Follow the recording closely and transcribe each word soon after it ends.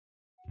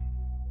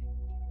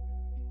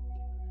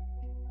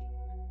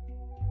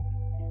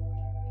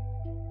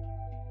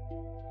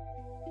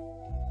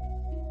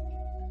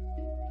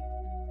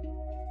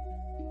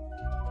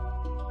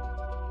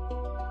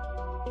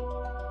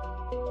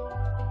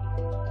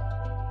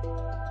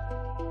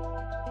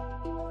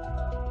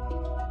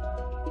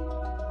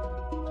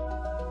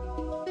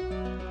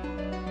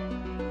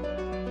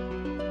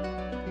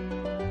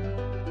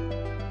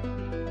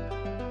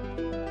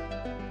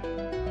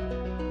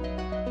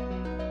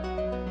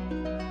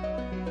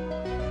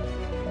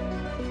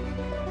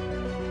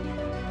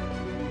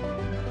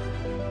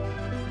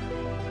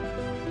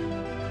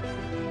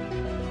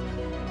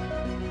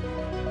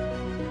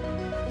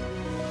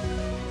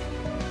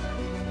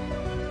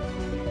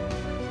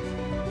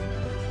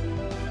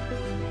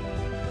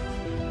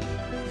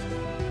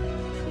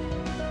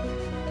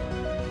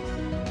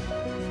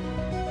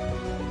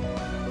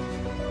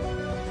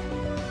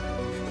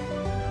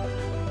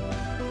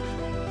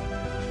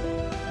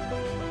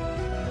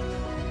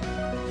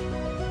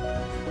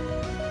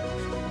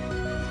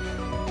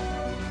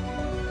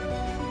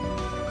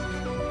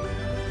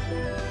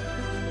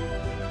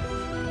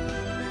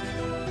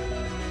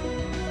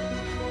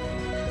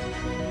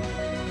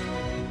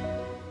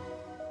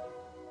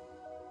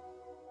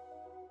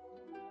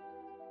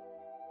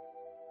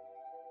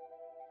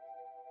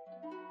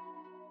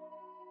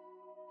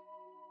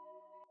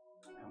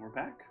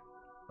back.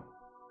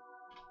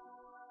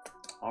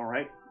 All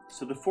right.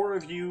 So the four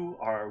of you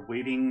are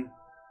waiting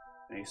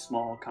in a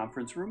small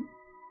conference room.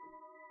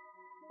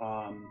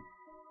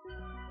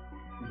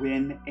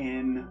 When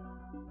an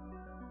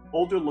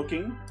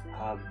older-looking,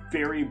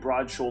 very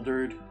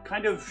broad-shouldered,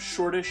 kind of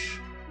shortish,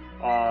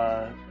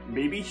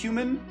 maybe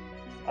human.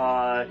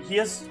 He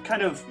has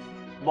kind of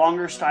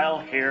longer style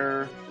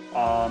hair,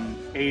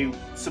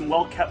 some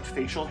well-kept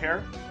facial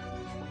hair,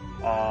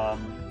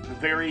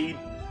 very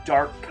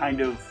dark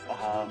kind of,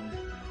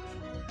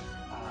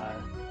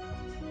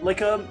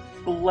 like a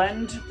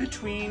blend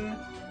between,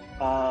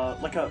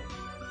 like a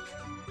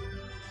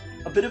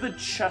bit of a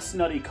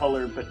chestnutty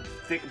color, but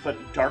thick, but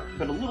dark,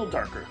 but a little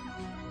darker.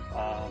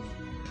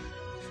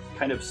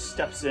 Kind of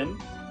steps in.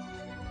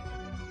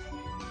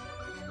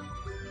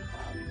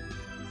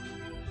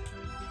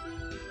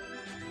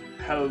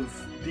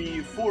 Have the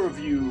four of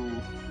you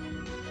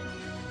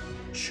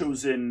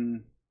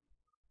chosen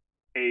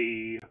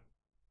a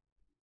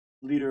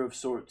leader of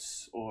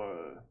sorts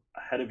or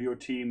a head of your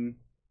team?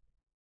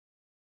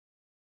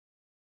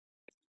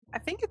 I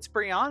think it's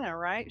Brianna,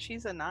 right?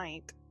 She's a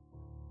knight.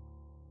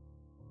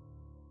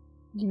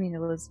 You mean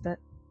Elizabeth?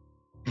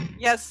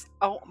 Yes.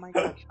 Oh my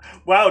gosh.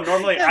 Wow,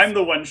 normally Yes. I'm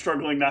the one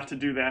struggling not to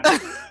do that.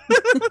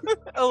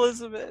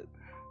 Elizabeth.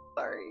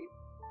 Sorry.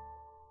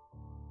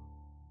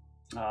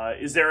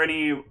 Is there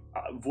any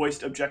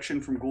voiced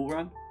objection from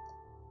Gulran?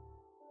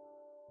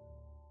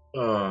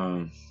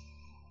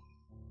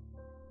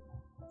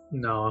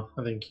 No,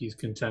 I think he's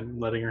content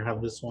letting her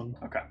have this one.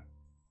 Okay.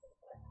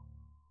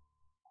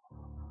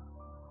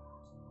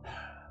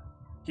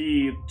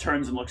 He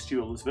turns and looks to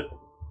you, Elizabeth.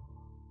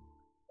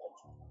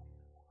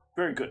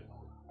 Very good.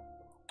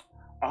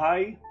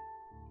 I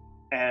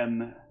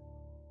am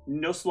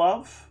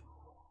Noslav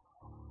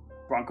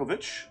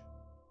Brankovic.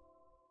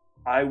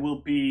 I will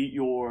be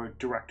your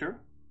director.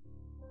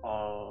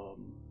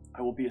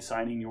 I will be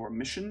assigning your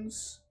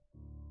missions,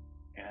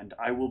 and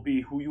I will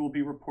be who you will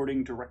be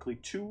reporting directly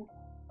to,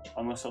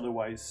 unless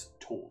otherwise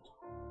told.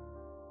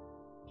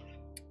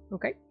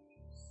 Okay.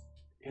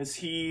 As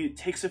he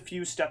takes a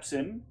few steps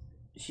in,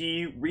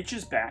 he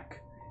reaches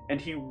back and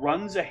he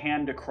runs a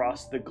hand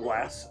across the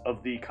glass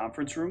of the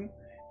conference room,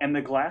 and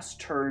the glass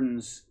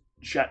turns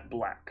jet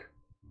black.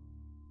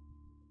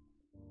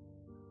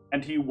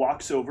 And he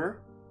walks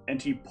over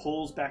and he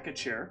pulls back a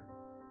chair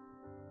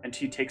and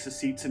he takes a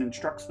seat and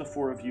instructs the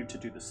four of you to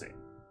do the same.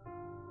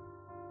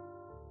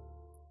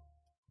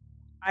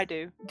 I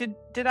do.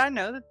 Did I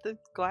know that the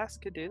glass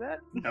could do that?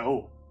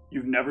 No,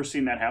 you've never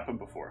seen that happen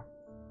before.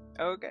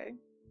 Okay.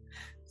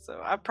 So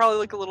I probably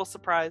look a little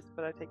surprised,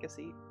 but I take a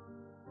seat.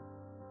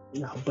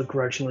 I'll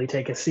begrudgingly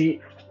take a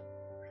seat.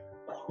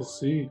 We'll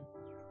see.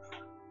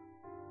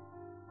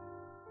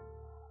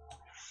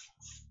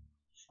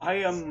 I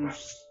am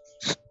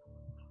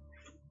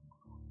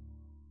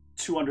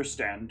to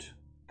understand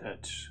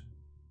that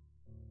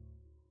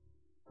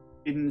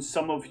in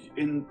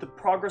the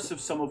progress of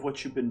some of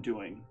what you've been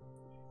doing,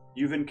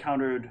 you've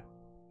encountered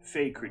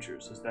fey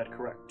creatures. Is that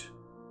correct?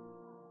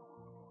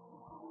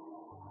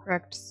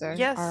 Correct, sir.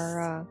 Yes.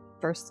 Our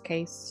first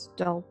case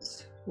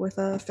dealt with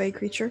a fey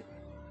creature.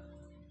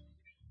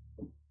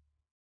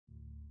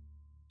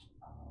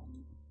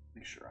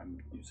 Make sure I'm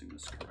using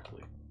this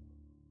correctly.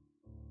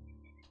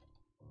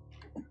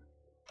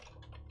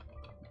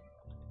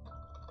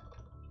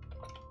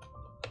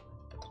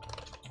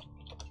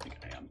 I think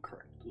I am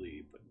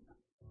correctly, but...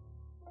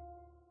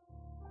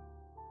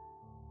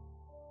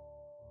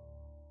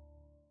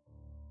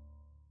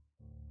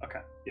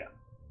 Okay, yeah.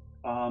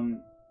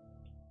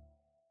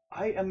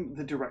 I am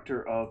the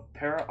director of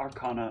Para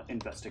Arcana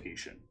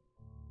Investigation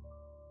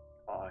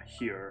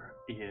here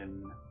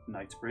in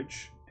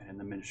Knightsbridge and in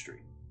the Ministry.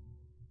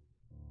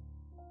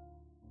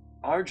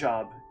 Our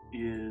job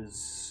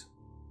is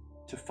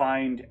to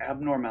find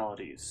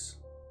abnormalities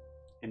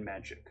in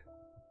magic.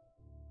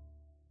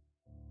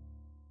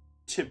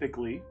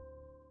 Typically,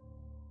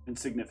 and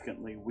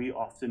significantly, we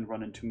often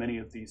run into many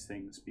of these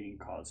things being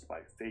caused by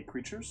fey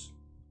creatures,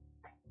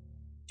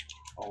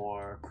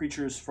 or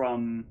creatures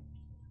from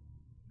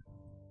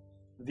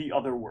the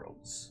other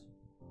worlds,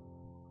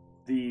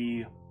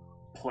 the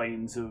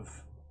planes of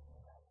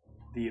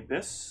the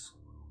abyss,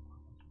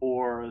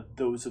 or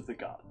those of the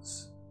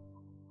gods.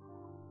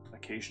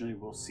 Occasionally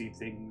we'll see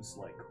things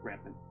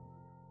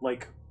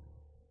like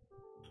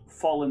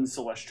fallen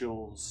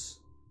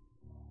celestials,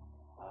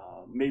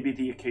 maybe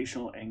the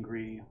occasional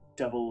angry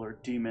devil or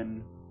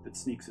demon that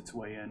sneaks its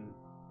way in.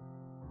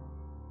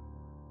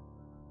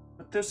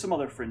 But there's some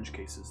other fringe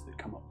cases that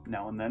come up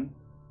now and then.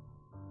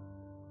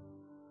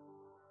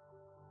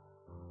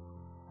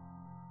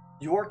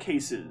 Your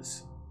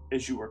cases,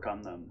 as you work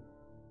on them,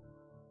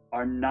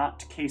 are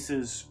not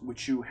cases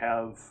which you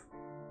have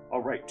a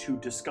right to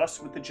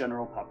discuss with the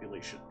general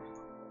population.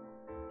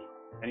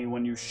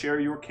 Anyone you share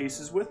your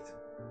cases with,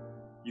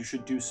 you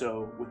should do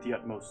so with the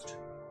utmost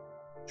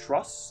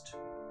trust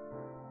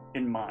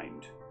in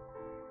mind.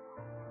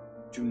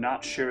 Do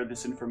not share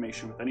this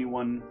information with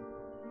anyone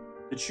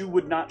that you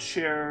would not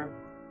share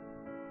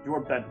your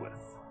bed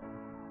with,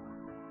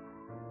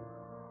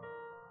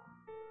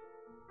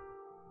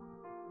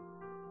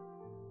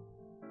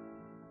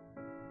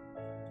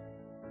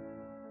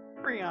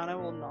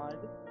 Brianna will nod.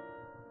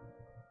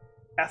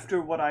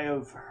 After what I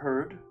have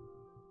heard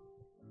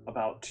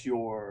about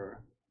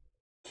your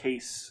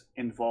case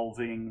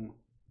involving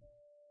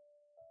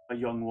a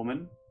young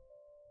woman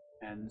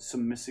and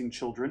some missing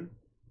children,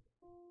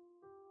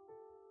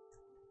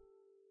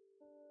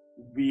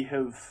 we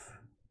have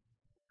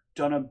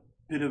done a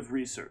bit of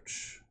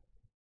research.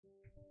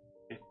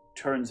 It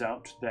turns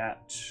out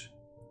that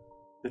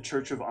the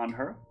Church of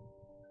Anher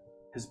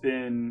has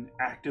been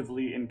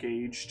actively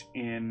engaged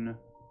in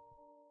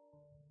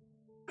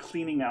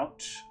cleaning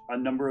out a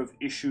number of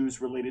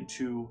issues related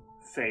to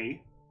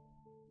Fae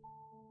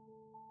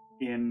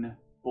in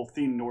both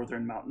the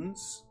northern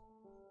mountains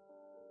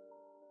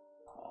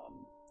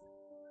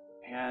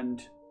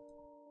and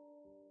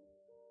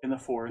in the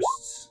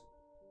forests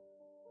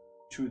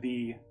to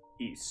the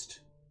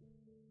east.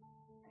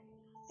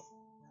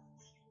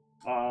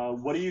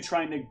 What are you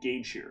trying to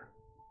gauge here?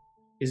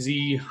 Is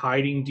he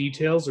hiding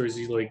details, or is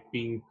he like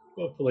being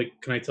like?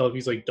 Can I tell if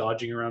he's like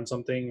dodging around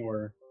something,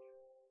 or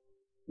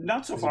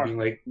Not so is far. he being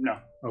like? No.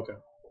 Okay.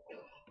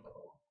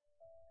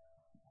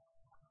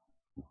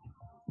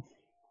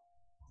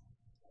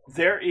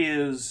 There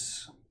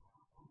is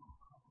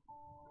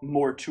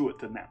more to it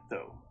than that,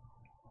 though.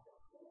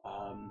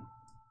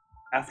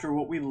 After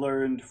what we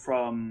learned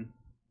from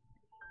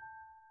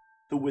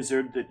the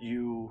wizard that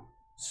you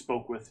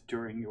spoke with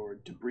during your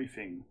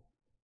debriefing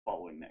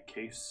following that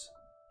case,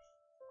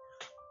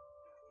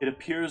 it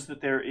appears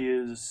that there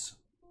is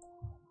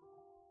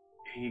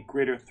a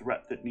greater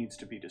threat that needs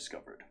to be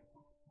discovered.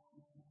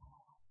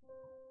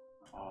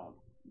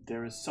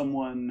 There is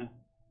someone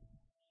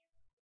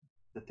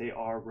that they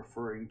are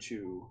referring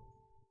to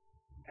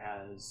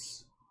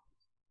as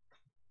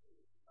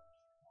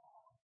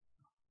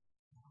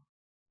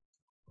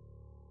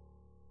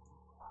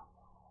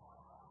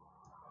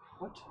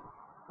what?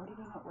 Why did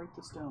I not write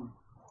this down?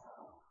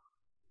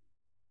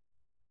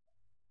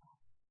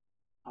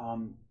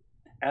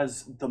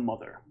 As the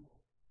mother.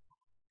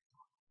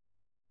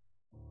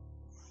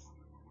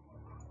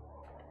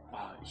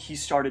 He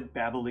started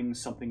babbling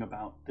something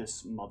about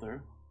this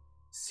mother,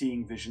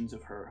 seeing visions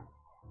of her.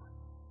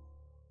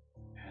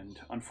 And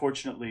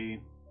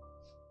unfortunately,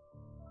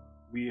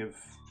 we have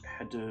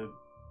had to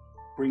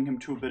bring him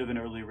to a bit of an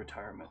early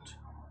retirement.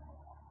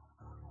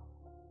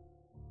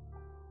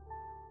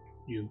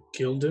 You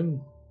killed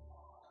him?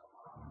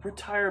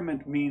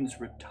 Retirement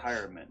means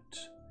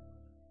retirement.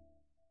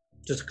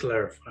 Just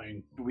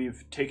clarifying.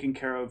 We've taken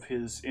care of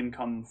his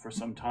income for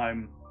some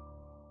time,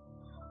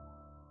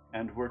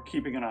 and we're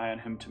keeping an eye on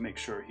him to make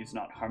sure he's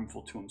not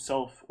harmful to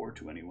himself or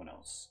to anyone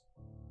else.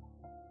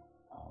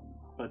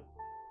 But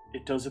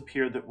it does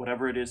appear that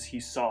whatever it is he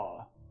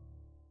saw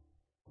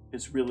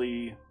has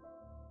really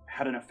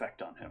had an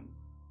effect on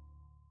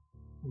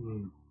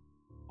him.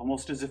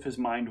 Almost as if his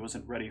mind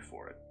wasn't ready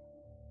for it.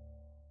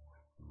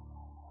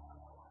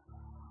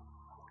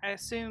 I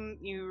assume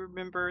you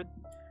remember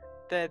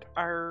that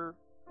our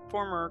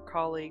former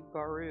colleague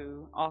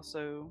Baru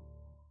also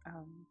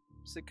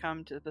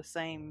succumbed to the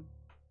same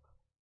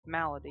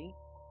malady.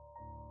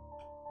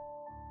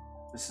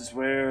 This is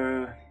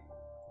where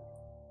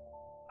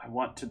I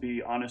want to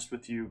be honest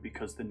with you,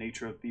 because the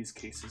nature of these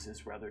cases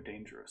is rather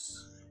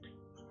dangerous.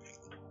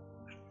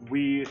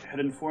 We had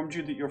informed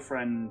you that your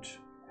friend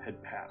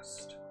had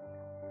passed,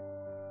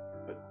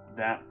 but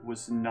that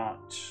was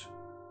not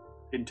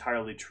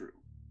entirely true.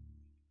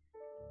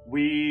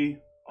 We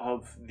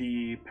of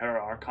the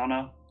Para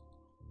Arcana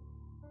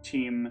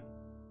team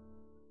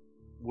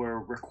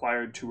were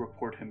required to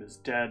report him as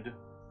dead.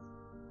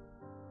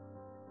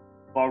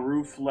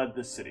 Baru fled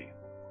the city,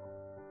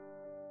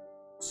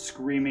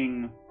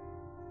 screaming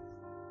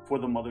for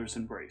the mother's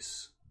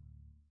embrace.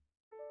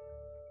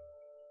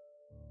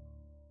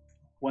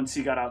 Once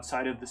he got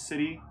outside of the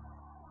city,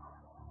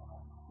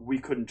 we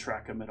couldn't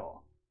track him at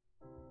all.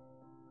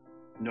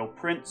 No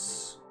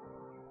prints,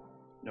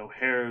 no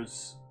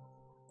hairs,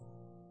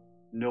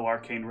 no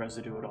arcane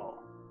residue at all.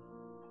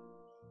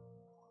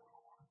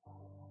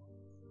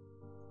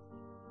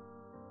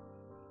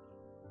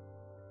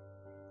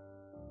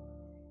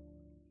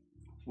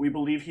 We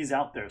believe he's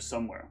out there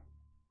somewhere.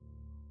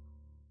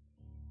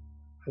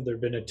 Have there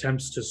been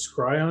attempts to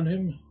scry on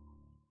him?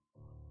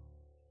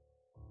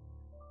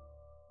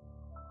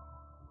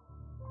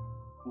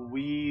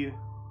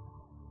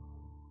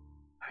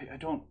 I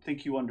don't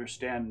think you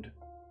understand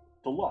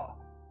the law,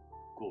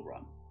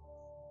 Gul'ran.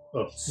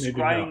 Oh, maybe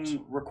Scrying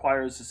not.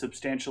 requires a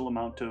substantial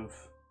amount of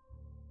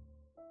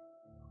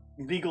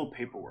legal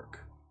paperwork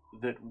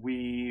that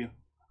we,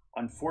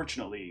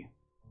 unfortunately,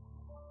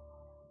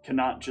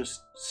 cannot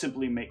just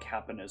simply make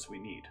happen as we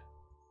need.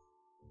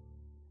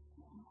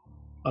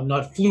 I'm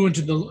not fluent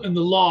in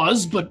the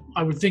laws, but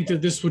I would think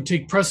that this would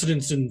take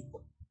precedence, and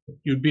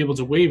you'd be able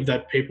to waive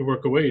that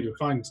paperwork away to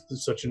find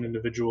such an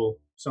individual.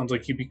 Sounds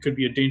like he could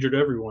be a danger to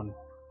everyone.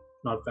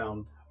 Not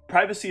found.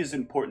 Privacy is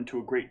important to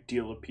a great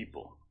deal of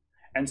people.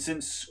 And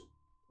since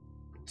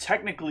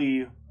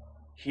technically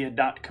he had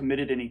not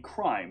committed any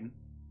crime,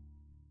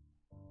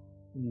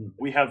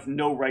 we have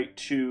no right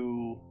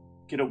to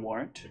get a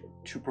warrant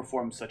to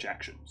perform such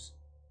actions.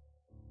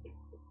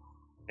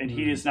 And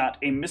he is not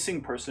a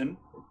missing person,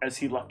 as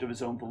he left of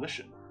his own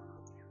volition.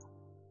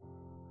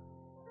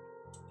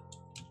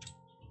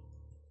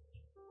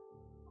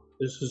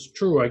 This is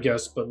true, I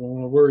guess, but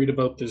when we're worried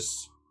about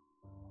this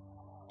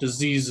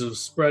disease of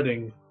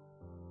spreading...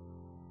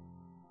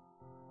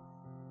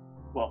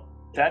 Well,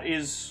 that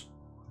is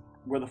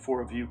where the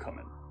four of you come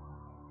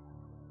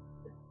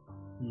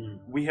in.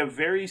 We have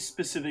very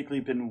specifically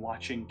been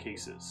watching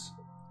cases.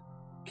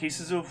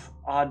 Cases of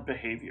odd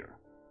behavior.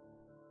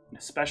 And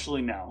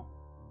especially now,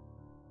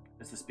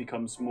 as this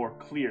becomes more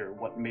clear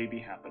what may be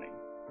happening.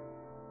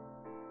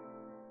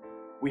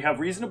 We have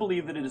reason to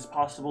believe that it is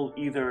possible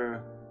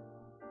either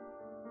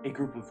a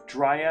group of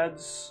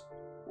dryads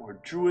or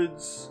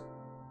druids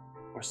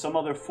or some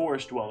other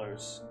forest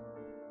dwellers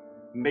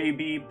may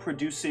be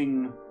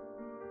producing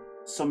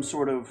some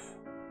sort of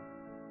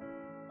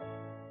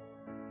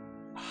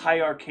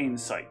high arcane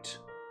site.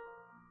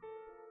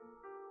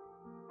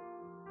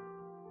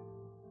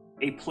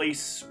 A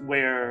place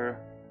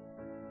where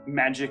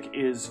magic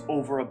is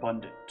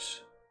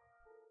overabundant.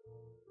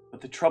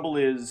 But the trouble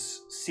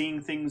is,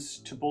 seeing things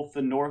to both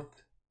the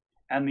north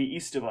and the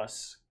east of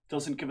us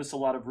doesn't give us a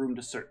lot of room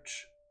to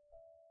search.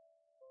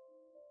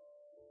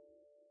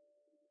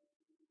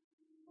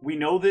 We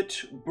know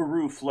that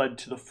Baru fled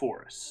to the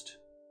forest.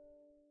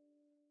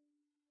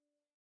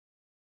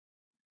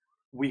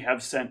 We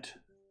have sent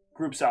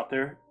groups out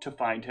there to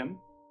find him.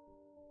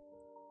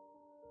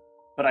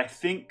 But I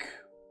think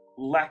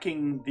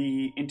lacking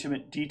the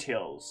intimate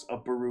details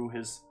of Baru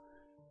has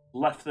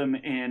left them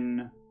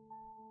in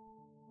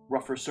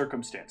rougher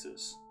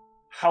circumstances.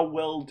 How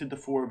well did the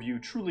four of you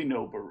truly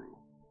know Baru?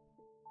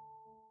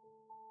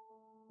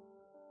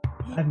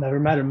 I've never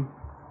met him.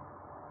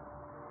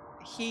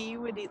 He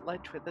would eat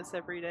lunch with us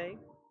every day.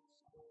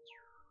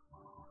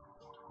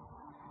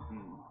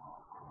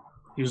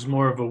 He was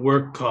more of a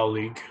work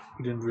colleague.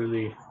 He didn't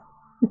really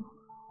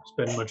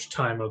spend much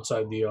time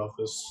outside the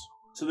office.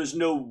 So there's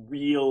no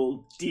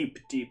real deep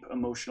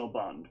emotional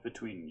bond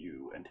between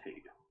you and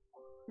Haig.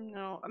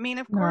 No, I mean,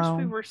 of course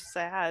we No. were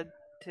sad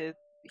to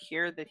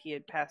hear that he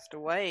had passed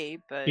away,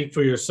 but Speak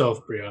for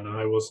yourself, Brianna.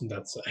 I wasn't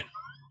that sad.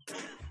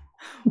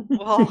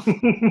 well,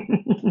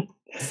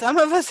 some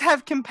of us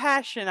have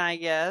compassion, I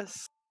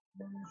guess.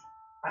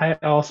 I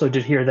also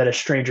did hear that a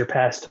stranger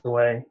passed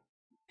away.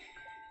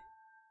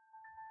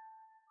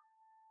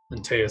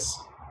 Antaeus,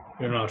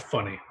 you're not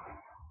funny.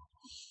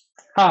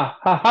 Ha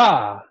ha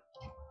ha!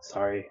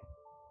 Sorry.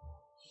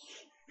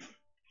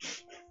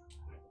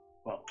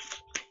 Well,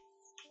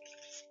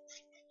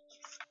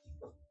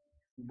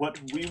 what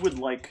we would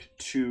like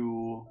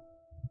to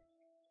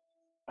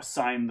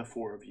assign the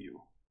four of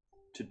you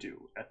to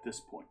do at this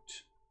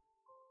point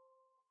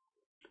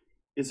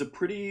is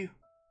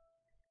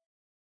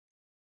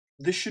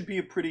this should be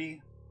a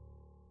pretty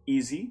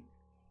easy,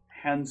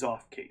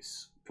 hands-off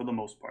case for the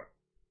most part.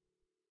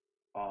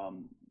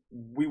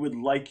 We would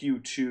like you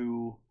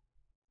to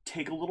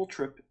take a little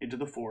trip into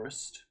the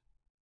forest.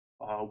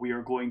 We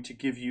are going to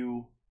give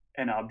you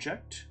an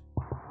object.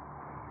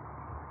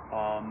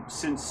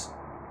 Since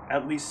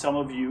at least some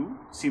of you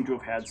seem to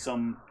have had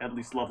some, at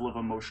least, level of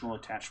emotional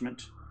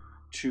attachment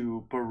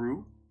to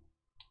Baru,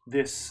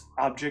 this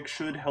object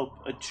should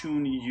help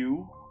attune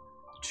you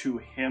to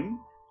him,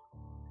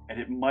 and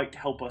it might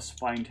help us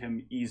find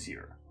him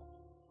easier.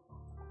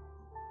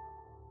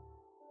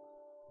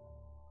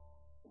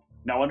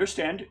 Now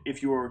understand,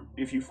 if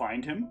you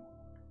find him,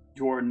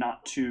 you're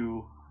not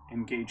to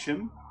engage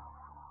him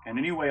in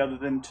any way other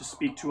than to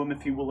speak to him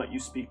if he will let you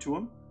speak to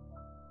him,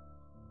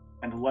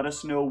 and let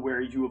us know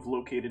where you have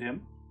located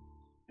him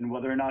and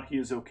whether or not he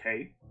is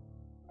okay.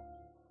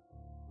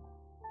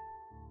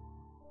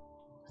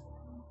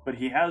 But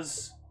he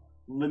has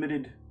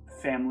limited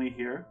family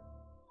here,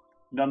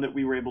 none that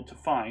we were able to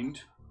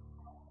find,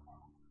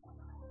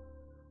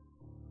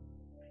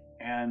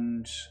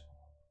 and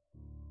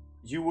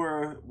you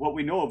were, what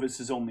we know of, is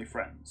his only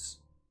friends.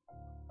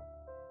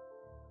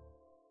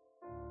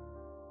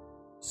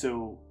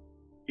 So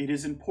it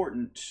is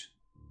important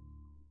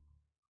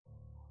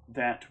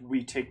that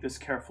we take this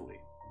carefully.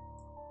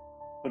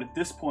 But at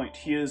this point,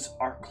 he is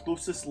our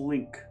closest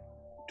link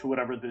to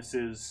whatever this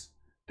is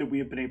that we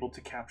have been able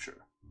to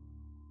capture.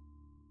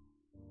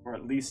 Or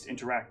at least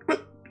interact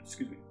with.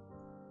 Excuse me.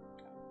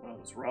 That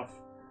was rough.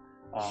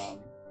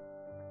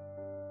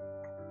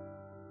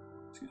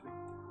 Excuse me.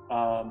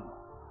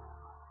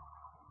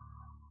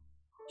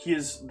 He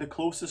is the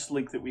closest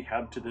link that we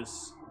have to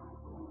this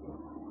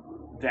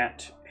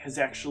that has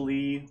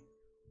actually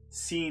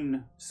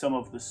seen some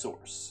of the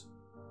source.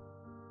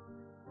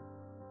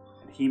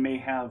 And he may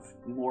have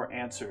more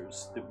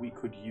answers that we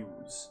could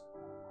use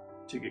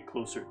to get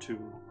closer to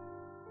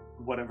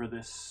whatever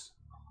this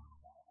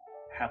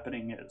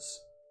happening is.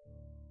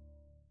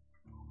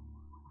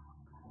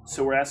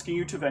 So we're asking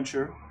you to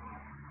venture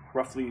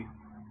roughly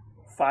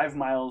 5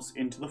 miles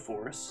into the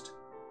forest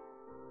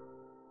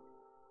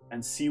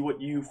and see what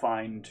you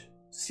find,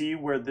 see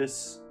where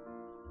this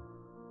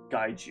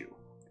guides you.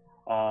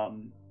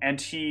 And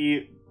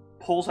he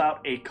pulls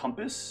out a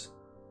compass,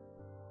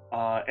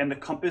 and the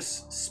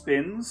compass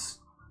spins.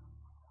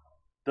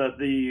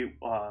 The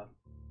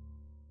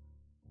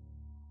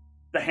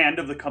hand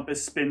of the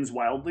compass spins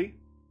wildly,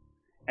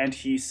 and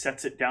he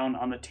sets it down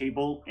on the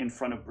table in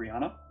front of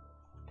Brianna.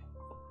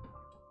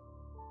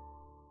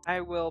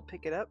 I will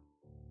pick it up.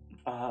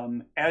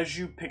 As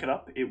you pick it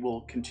up, it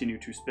will continue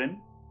to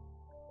spin.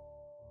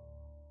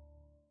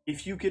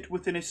 If you get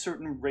within a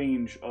certain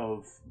range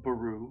of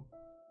Baru,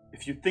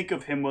 if you think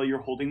of him while you're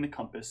holding the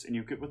compass and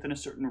you get within a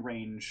certain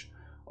range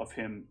of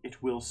him,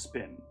 it will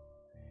spin.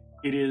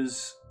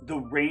 The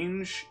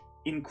range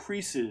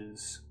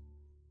increases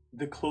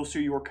the closer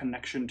your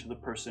connection to the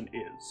person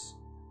is.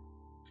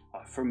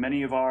 For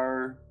many of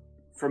our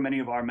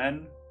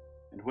men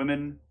and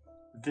women,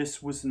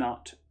 this was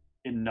not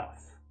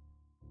enough.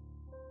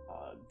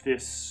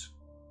 This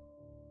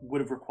would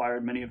have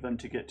required many of them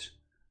to get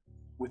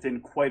within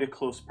quite a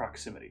close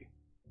proximity.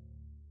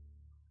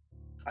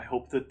 I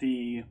hope that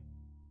the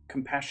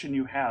compassion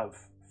you have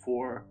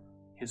for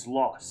his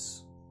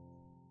loss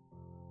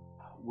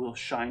will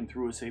shine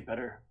through as a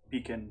better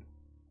beacon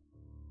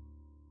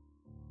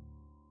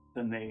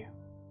than they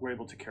were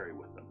able to carry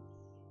with them.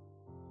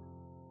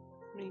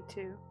 Me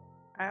too.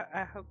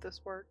 I hope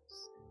this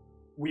works.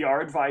 We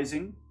are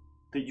advising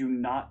that you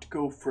not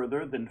go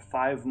further than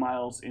 5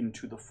 miles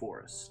into the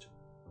forest.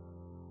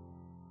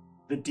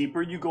 The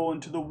deeper you go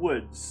into the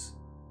woods,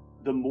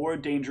 the more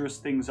dangerous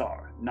things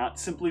are. Not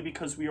simply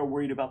because we are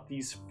worried about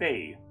these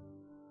fae,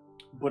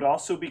 but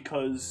also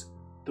because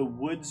the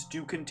woods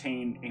do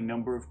contain a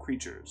number of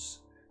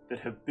creatures that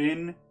have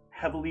been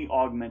heavily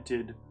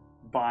augmented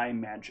by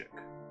magic.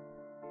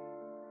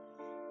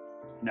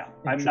 Now,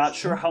 I'm not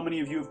sure how many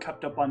of you have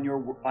kept up on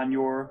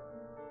your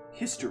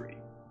history.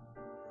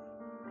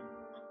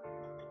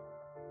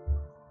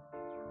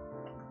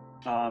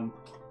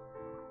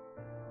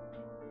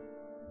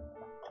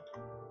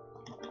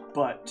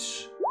 But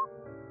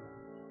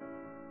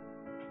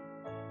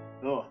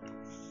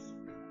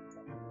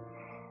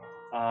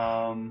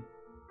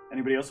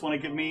anybody else want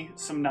to give me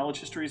some knowledge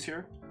histories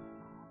here?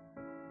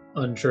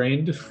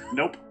 Untrained?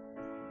 Nope.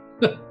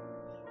 Then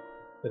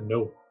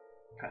no.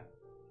 Okay.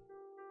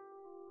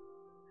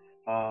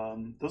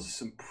 Those are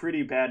some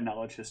pretty bad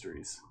knowledge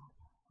histories.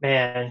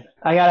 Man,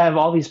 I gotta have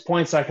all these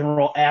points so I can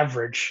roll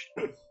average.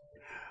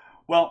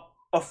 Well,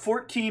 a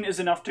 14 is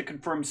enough to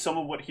confirm some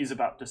of what he's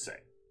about to say.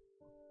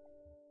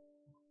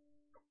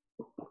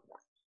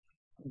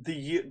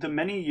 The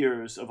many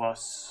years of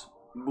us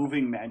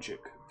moving magic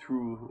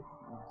through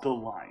the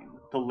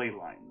ley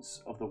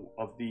lines of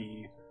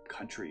the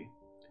country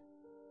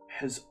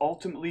has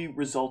ultimately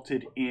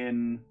resulted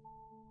in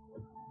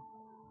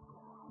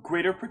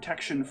greater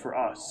protection for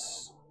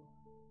us,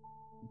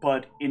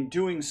 but in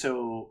doing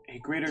so, a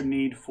greater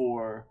need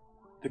for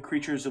the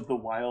creatures of the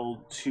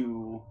wild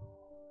to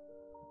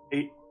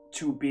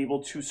be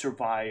able to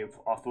survive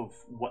off of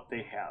what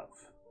they have.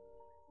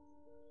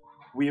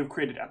 We have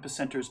created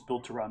epicenters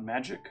built around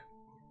magic,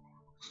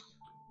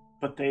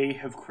 but it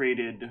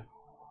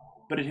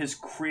has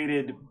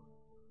created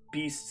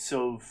beasts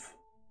of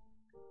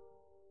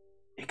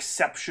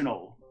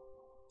exceptional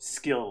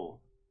skill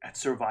at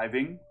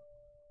surviving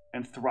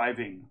and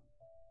thriving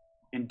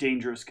in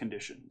dangerous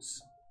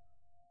conditions.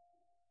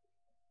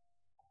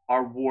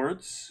 Our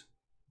wards,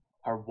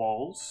 our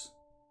walls,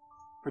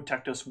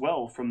 protect us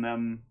well from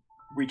them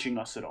reaching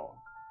us at all.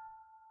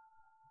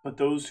 But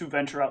those who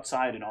venture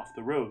outside and off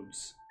the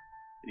roads,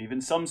 and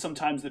even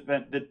sometimes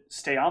that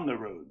stay on the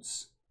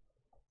roads,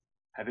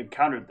 have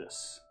encountered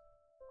this.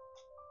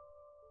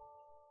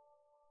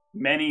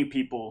 Many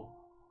people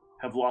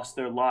have lost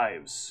their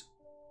lives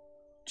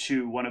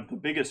to one of the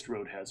biggest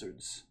road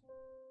hazards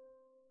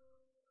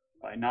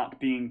by not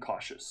being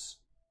cautious.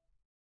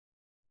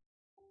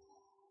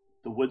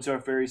 The woods are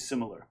very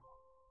similar.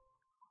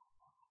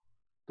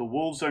 The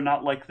wolves are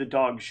not like the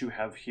dogs you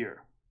have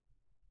here,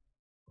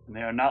 and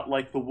they are not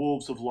like the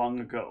wolves of long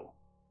ago.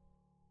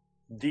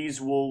 These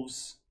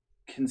wolves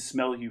can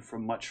smell you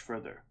from much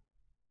further.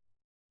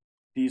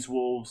 These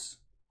wolves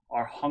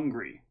are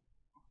hungry,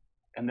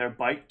 and their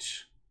bite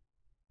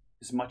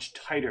is much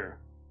tighter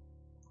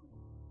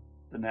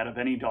than that of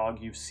any dog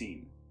you've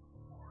seen.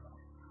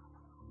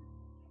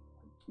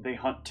 They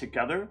hunt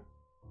together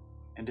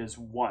and as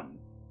one.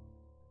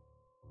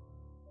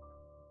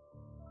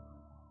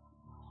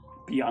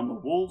 Beyond the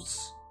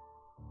wolves,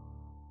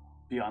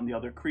 beyond the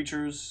other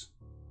creatures,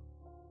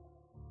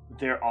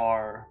 there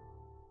are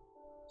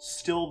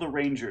still the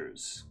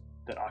rangers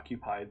that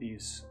occupy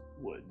these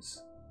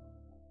woods.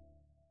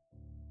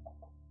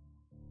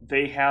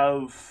 They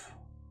have,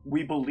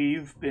 we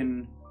believe,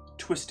 been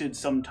twisted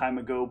some time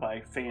ago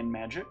by Fan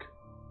magic,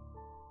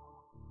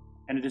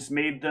 and it has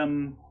made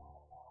them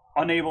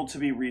unable to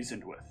be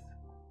reasoned with.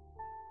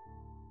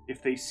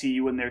 If they see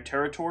you in their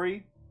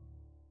territory,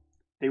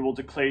 they will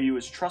declare you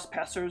as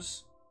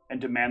trespassers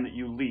and demand that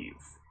you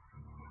leave.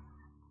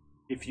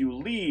 If you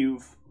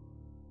leave,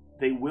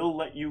 they will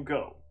let you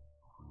go.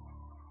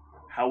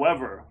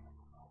 However,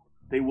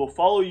 they will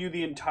follow you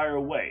the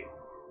entire way,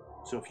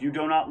 So if you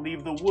do not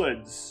leave the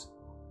woods,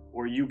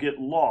 or you get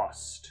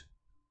lost,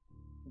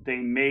 they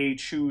may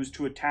choose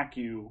to attack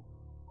you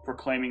for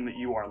claiming that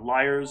you are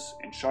liars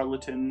and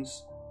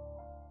charlatans.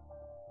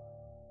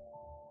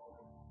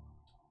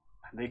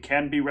 They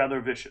can be rather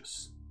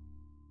vicious.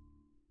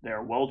 They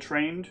are well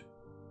trained,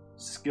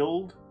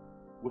 skilled,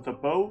 with a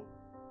bow,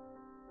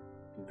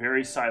 and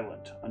very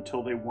silent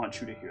until they want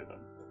you to hear them.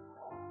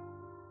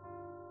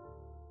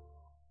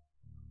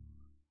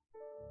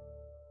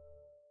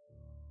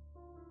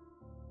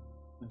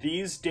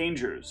 These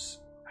dangers,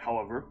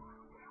 however,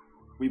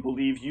 we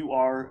believe you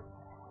are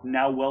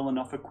now well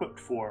enough equipped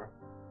for,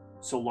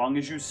 so long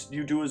as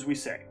you do as we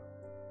say.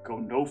 Go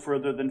no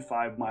further than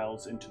 5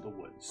 miles into the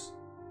woods.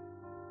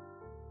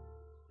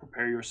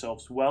 Prepare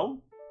yourselves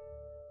well,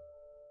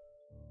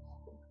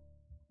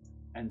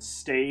 and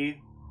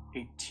stay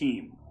a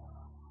team.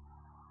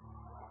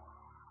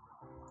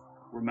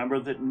 Remember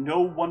that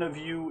no one of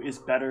you is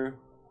better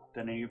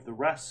than any of the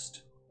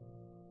rest.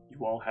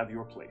 You all have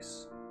your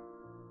place.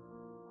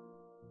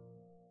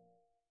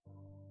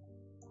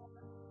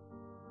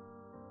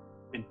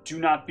 And do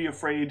not be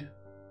afraid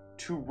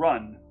to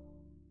run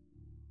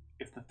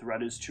if the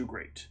threat is too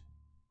great.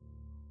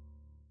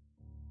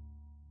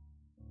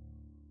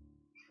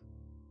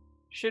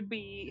 Should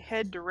we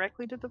head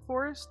directly to the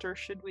forest, or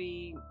should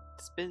we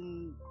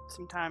spend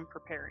some time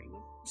preparing?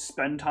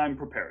 Spend time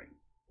preparing.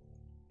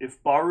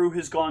 If Baru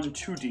has gone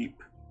too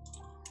deep,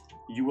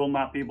 you will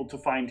not be able to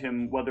find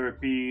him, whether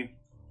it be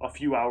a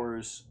few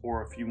hours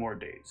or a few more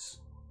days.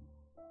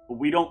 But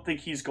we don't think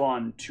he's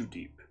gone too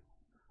deep.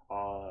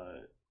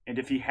 And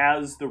if he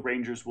has, the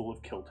Rangers will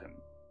have killed him.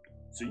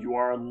 So you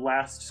are a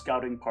last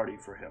scouting party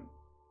for him.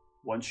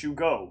 Once you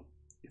go,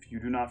 if you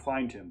do not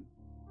find him,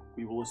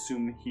 we will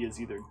assume he is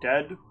either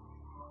dead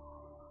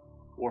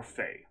or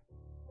Fey.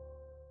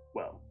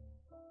 Well,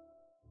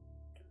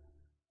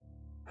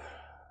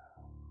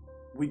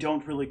 we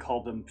don't really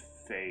call them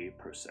Fey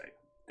per se.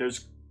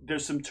 There's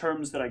some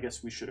terms that I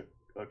guess we should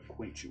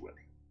acquaint you with.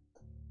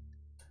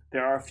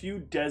 There are a few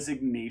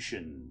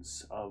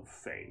designations of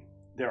Fey.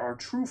 There are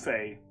true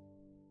Fey,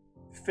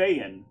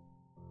 Feyen,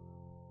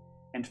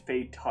 and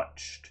Fey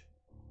touched.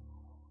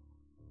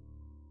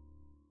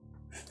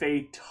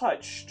 Fey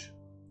touched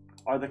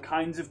are the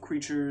kinds of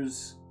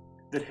creatures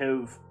that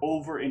have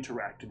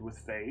over-interacted with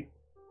Fey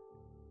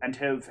and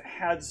have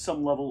had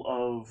some level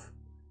of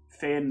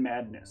Feyen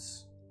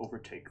madness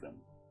overtake them.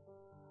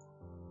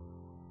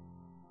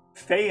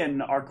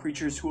 Feyen are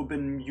creatures who have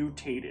been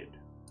mutated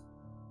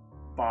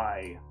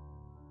by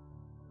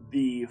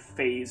the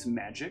Fey's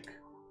magic.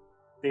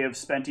 They have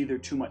spent either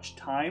too much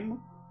time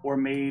or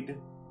made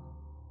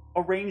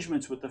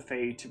arrangements with the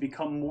Fey to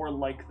become more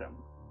like them.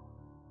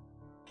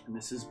 And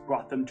this has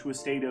brought them to a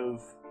state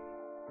of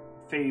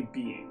Fey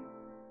being.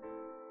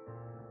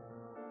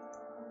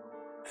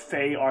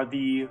 Fey are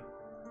the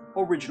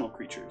original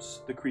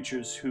creatures, the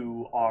creatures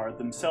who are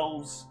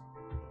themselves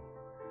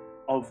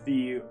of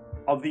the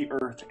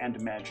earth and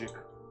magic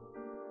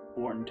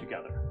born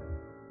together.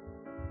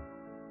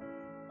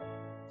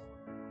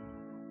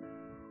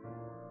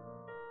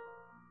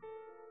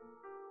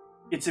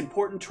 It's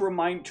important to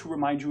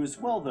remind you as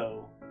well,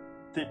 though,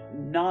 that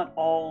not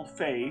all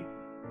Fey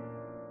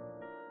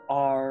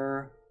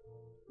are...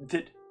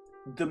 that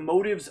the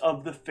motives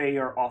of the Fey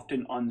are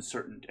often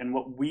uncertain, and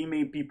what we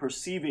may be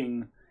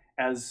perceiving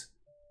as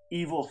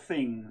evil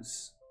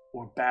things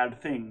or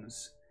bad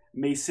things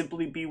may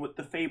simply be what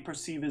the Fey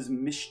perceive as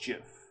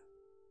mischief.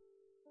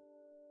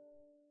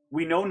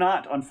 We know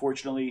not,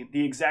 unfortunately,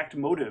 the exact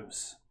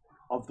motives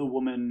of the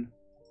woman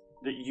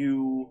that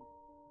you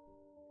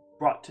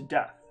brought to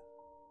death.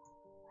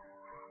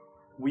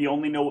 We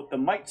only know what the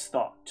mites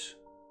thought.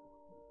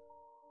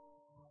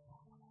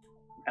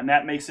 And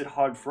that makes it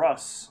hard for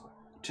us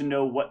to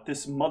know what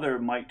this mother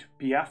might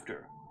be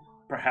after.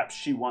 Perhaps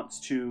she wants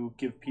to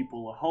give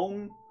people a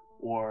home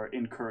or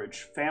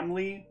encourage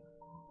family,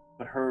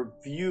 but her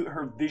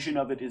vision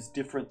of it is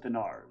different than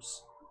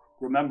ours.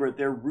 Remember,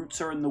 their roots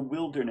are in the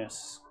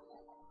wilderness,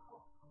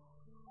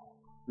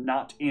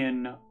 not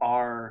in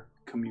our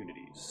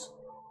communities,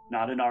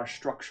 not in our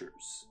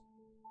structures.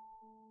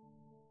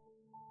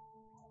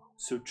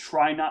 So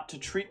try not to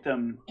treat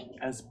them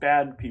as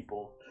bad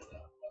people,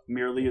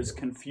 merely as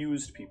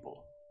confused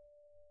people.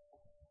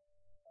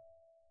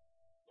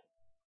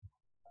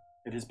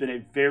 It has been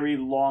a very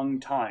long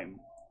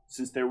time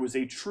since there was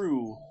a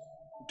true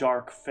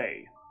dark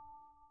Fey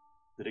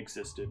that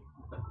existed.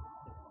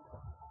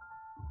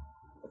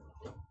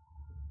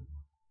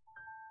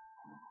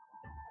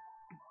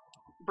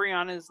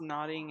 Brianna's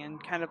nodding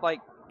and kind of like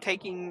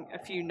taking a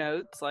few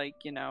notes, like,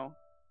 you know.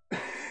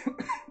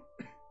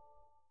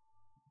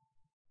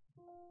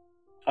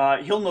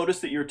 He'll notice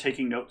that you're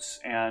taking notes,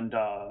 and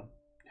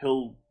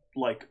he'll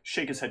like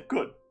shake his head.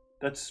 Good.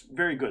 That's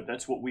very good.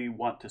 That's what we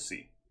want to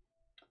see.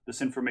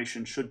 This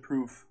information should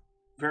prove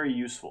very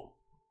useful.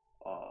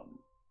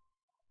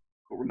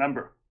 But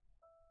remember,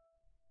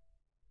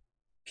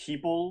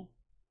 people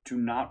do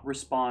not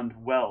respond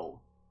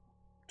well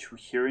to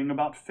hearing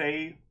about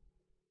Fey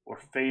or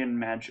Feyen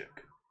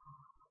magic.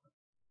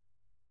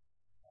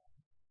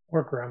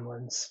 Or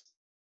gremlins.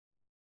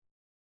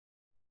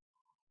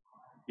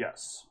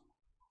 Yes.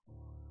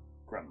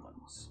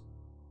 Gremlins.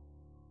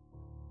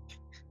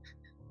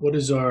 What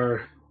is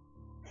our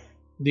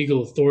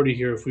legal authority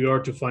here if we are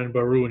to find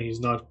Baru and he's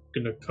not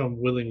going to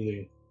come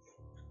willingly?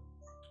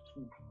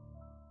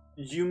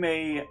 You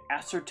may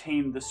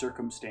ascertain the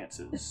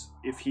circumstances.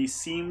 If he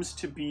seems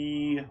to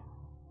be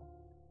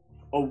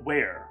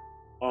aware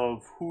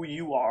of who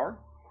you are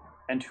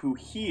and who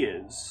he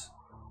is,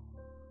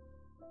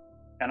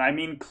 and I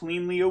mean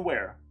cleanly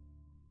aware,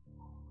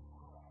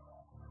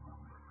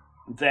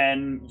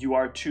 then you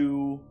are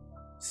to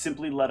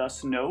simply let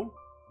us know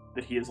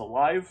that he is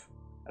alive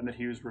and that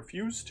he was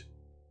refused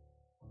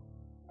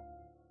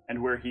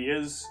and where he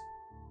is,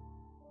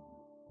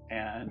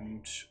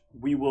 and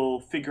we will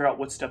figure out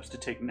what steps to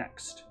take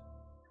next.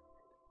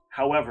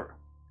 However,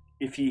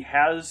 if he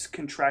has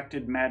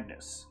contracted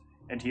madness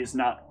and he is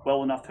not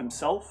well enough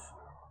himself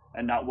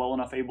and not well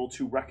enough able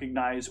to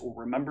recognize or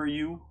remember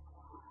you,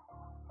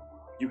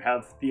 you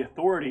have the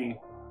authority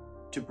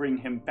to bring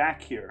him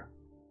back here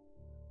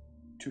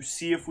to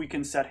see if we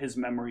can set his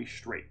memory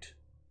straight.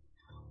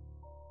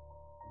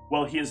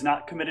 While he has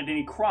not committed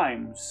any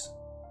crimes,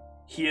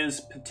 he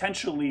is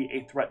potentially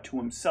a threat to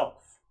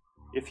himself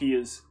if he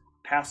is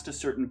past a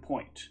certain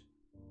point.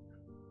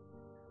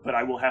 But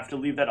I will have to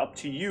leave that up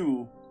to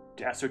you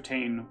to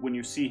ascertain when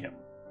you see him,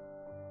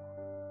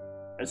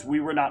 as we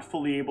were not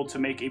fully able to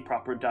make a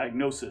proper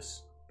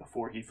diagnosis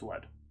before he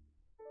fled.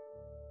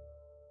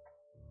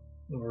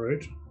 All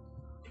right.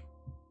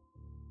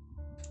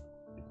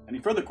 Any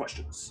further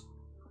questions?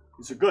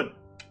 These are good.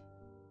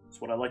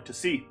 That's what I like to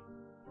see.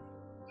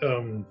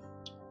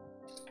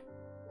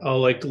 I'll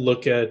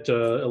look at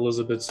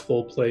Elizabeth's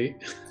full plate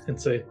and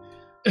say,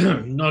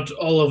 not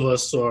all of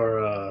us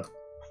are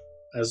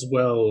as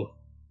well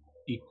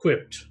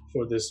equipped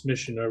for this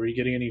mission. Are we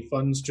getting any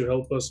funds to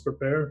help us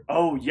prepare?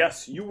 Oh,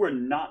 yes, you were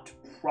not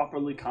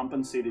properly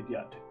compensated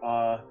yet.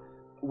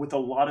 With a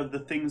lot of the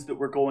things that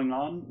were going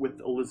on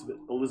with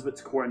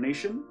Elizabeth's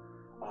coronation,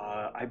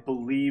 I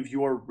believe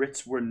your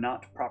writs were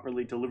not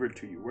properly delivered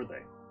to you, were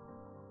they?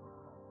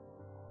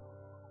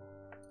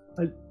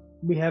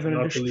 We have an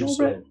Not additional believe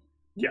so. writ?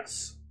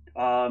 Yes.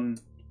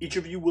 Each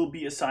of you will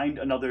be assigned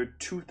another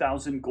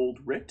 2,000 gold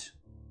writ.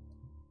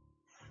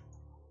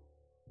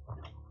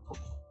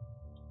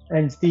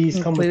 And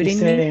these come with the Including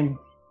me? same...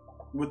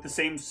 With the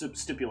same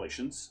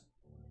stipulations.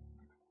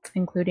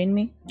 Including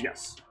me?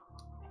 Yes.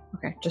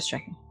 Okay, just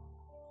checking.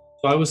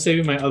 So I was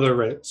saving my other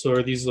writ. So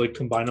are these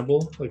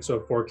combinable? So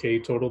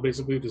 4K total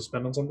basically to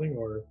spend on something,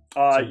 or?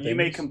 You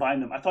may combine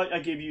them. I thought I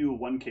gave you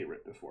 1K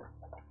writ before.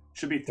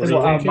 Should be Was 3.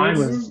 it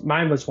 1K?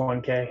 Mine was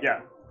 1K.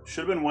 Yeah.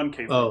 Should have been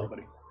 1K for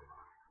everybody.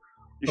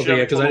 You should Okay, have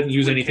yeah, a because I total didn't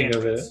use 3K anything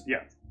of it. writs.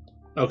 Yeah.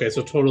 Okay,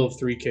 so total of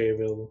 3K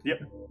available.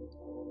 Yep.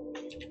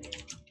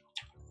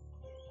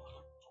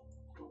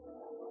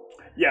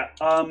 Yeah,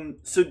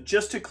 so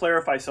just to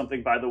clarify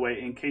something, by the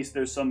way, in case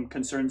there's some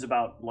concerns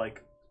about,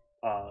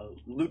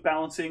 loot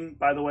balancing,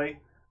 by the way,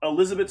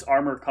 Elizabeth's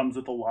armor comes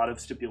with a lot of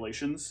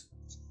stipulations.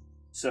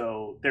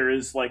 So there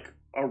is,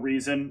 a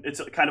reason.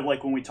 It's kind of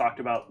like when we talked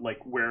about,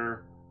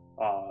 where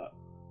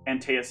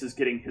Antaeus is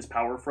getting his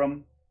power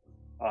from.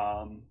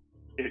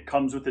 It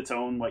comes with its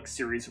own,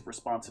 series of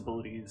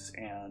responsibilities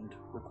and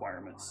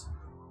requirements.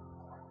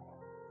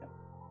 Yeah.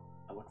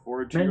 I look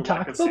forward to your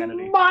lack of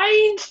sanity.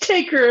 Mind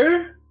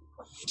taker!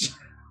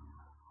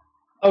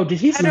 Oh, did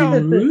he say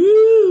that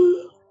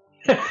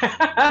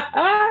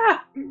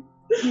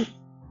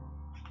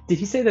Did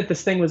he say that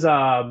this thing was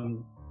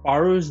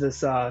Baru's,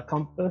 this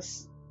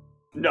compass?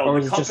 No, Or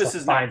the is it just compass to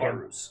is not find him?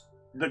 Baru's.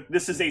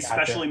 This is a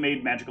specially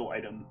made magical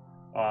item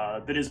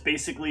that is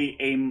basically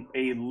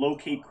a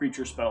locate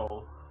creature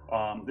spell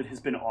that has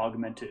been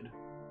augmented.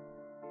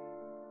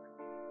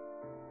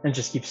 And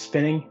just keeps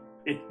spinning?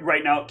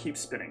 Right now it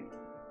keeps spinning.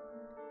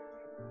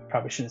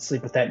 Probably shouldn't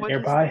sleep with that What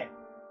nearby.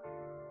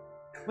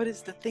 What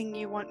is the thing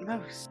you want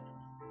most?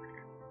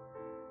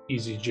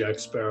 Easy, Jack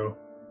Sparrow.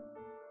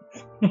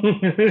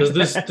 Does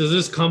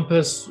this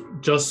compass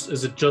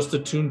is it just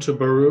attuned to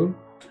Baru?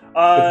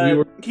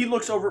 He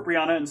looks over at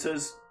Brianna and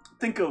says,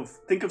 think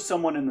of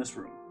someone in this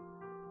room.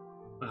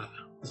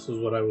 This is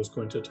what I was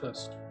going to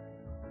test.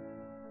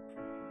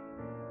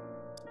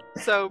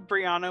 So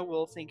Brianna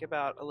will think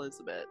about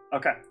Elizabeth.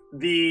 Okay.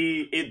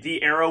 The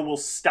arrow will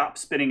stop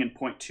spinning and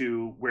point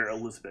to where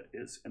Elizabeth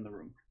is in the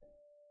room.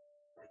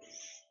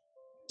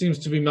 Seems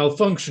to be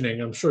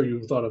malfunctioning. I'm sure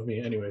you thought of me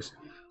anyways.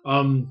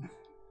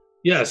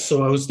 Yes,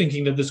 so I was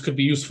thinking that this could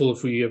be useful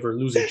if we ever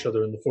lose each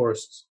other in the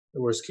forests.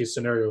 The worst case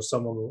scenario,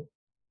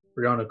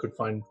 Brianna could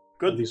find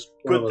at least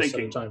one of us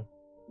thinking. at a time.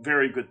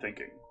 Very good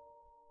thinking.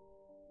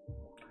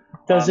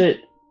 Does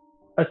it...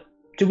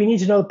 do we need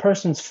to know the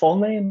person's full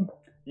name?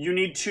 You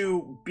need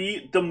to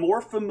be... The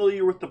more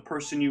familiar with the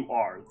person you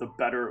are, the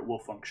better it will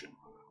function.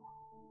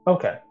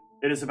 Okay.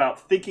 It is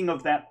about thinking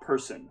of that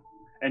person,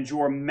 and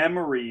your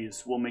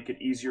memories will make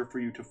it easier for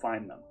you to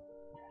find them.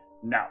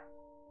 Now,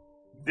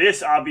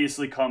 this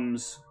obviously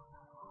comes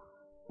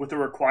with a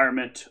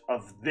requirement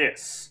of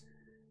this.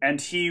 And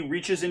he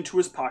reaches into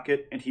his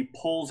pocket and he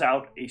pulls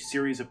out a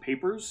series of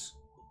papers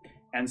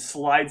and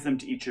slides them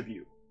to each of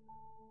you.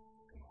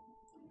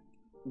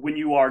 When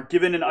you are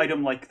given an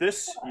item like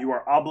this, you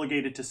are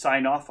obligated to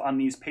sign off on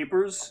these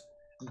papers.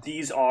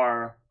 These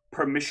are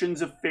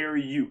permissions of fair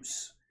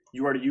use.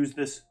 You are to use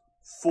this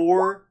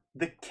for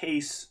the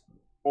case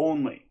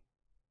only.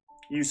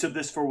 Use of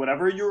this for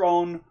whatever your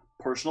own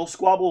personal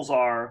squabbles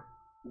are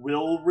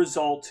will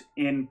result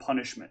in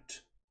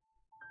punishment.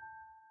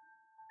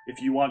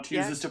 If you want to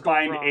use this to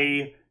find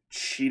a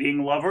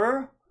cheating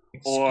lover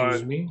or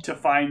to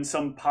find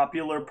some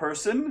popular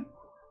person,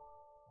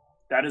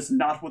 that is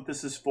not what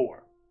this is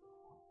for.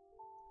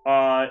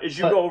 As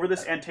you go over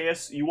this,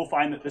 Antaeus, you will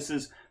find that this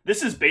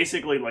is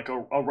basically like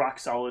a rock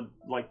solid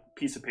like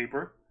piece of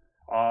paper,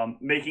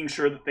 making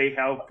sure that they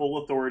have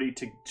full authority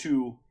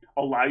to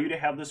allow you to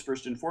have this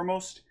first and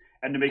foremost,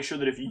 and to make sure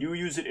that if you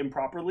use it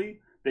improperly,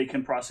 they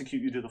can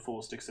prosecute you to the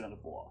fullest extent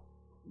of the law.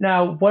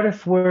 Now, what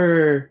if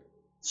we're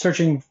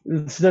searching?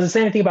 Does it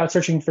say anything about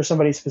searching for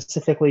somebody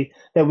specifically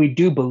that we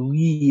do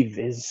believe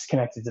is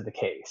connected to the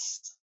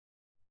case?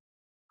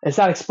 It's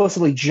not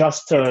explicitly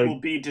just to... It will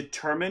be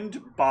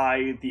determined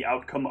by the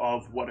outcome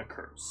of what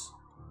occurs.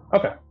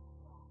 Okay.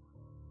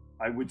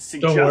 I would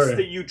suggest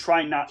that you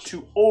try not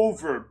to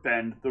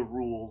overbend the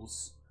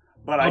rules,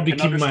 but I can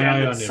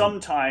understand that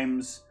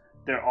sometimes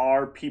there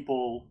are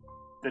people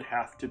that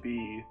have to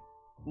be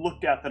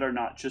looked at that are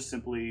not just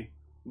simply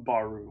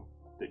Baru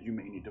that you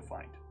may need to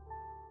find.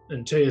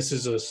 Antaeus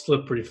is a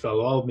slippery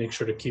fellow. I'll make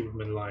sure to keep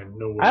him in line.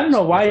 No worries. I don't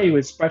know why he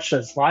would spread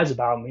such lies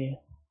about me.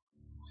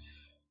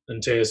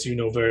 Antaeus, you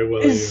know very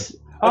well.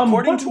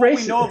 According to what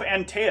we know of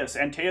Antaeus,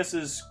 Antaeus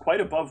is quite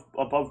above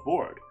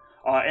board.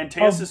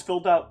 Antaeus has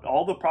filled out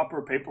all the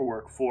proper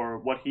paperwork for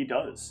what he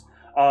does.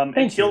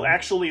 And he'll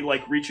actually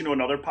like reach into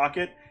another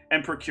pocket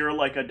and procure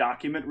like a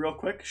document real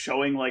quick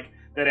showing like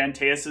that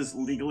Antaeus is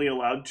legally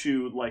allowed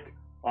to like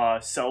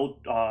sell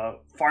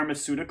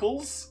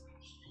pharmaceuticals.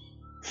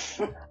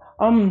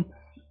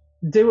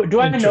 Do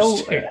I know?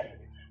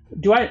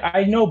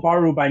 I know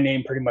Baru by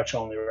name pretty much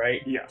only,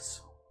 right?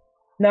 Yes.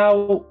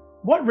 Now,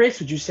 what race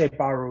would you say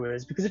Baru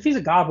is? Because if he's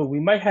a goblin, we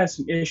might have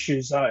some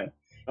issues,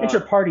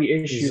 inter-party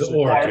issues. He's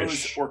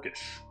orcish.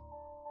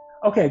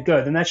 Okay,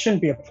 good. Then that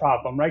shouldn't be a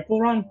problem, right,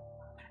 Gulron?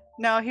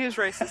 No, he was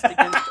racist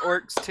against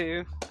orcs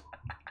too.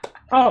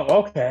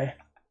 Oh, okay.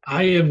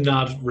 I am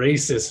not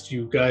racist.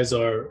 You guys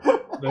are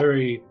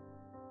very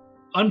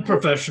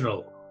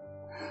unprofessional.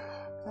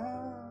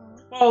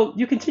 Well,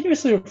 you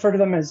continuously refer to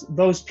them as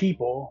those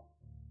people.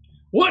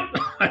 What?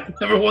 I've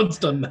never once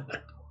done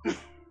that.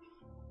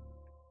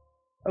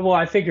 Well,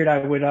 I figured I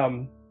would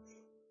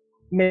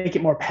make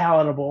it more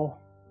palatable.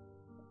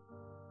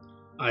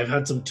 I've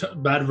had some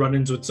bad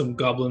run-ins with some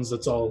goblins,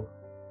 that's all.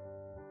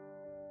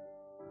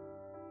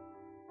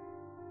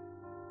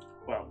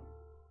 Well,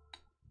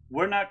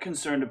 we're not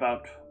concerned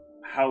about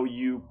how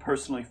you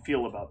personally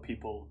feel about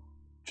people,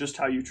 just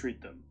how you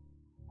treat them.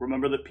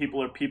 Remember that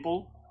people are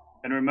people,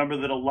 and remember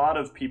that a lot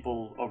of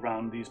people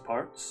around these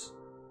parts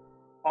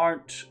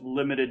aren't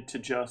limited to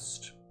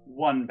just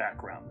one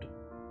background.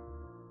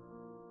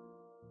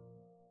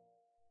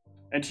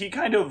 And he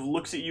kind of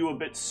looks at you a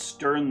bit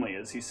sternly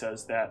as he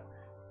says that.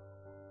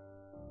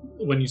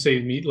 When you say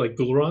meet like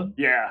Gulron?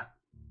 Yeah.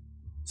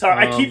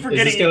 Sorry, I keep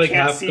forgetting you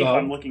can't see who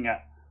I'm looking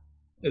at.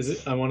 Is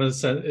it? I want to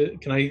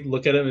send. Can I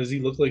look at him? Does he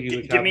look like he's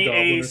a give me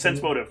a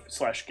sense motive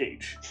 /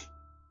 gauge.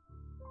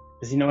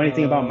 Does he know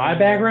anything about my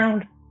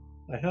background?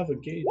 I have a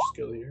gauge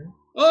skill here.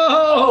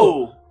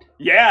 Oh!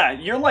 Yeah,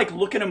 you're like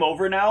looking him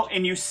over now,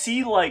 and you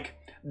see like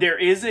there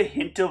is a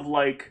hint of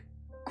like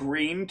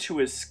green to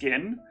his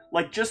skin,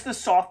 like just the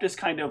softest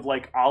kind of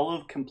like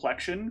olive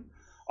complexion.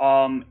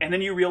 And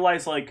then you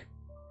realize like,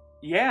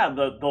 yeah,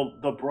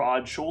 the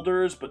broad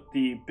shoulders, but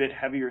the bit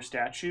heavier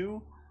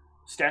stature.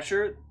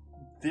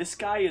 This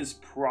guy is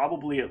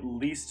probably at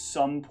least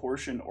some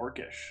portion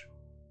orcish.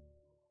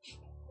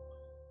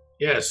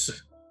 Yes,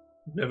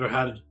 never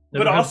had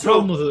but a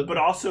problem with it. But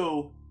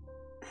also,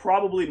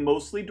 probably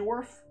mostly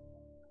dwarf.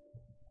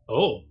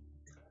 Oh,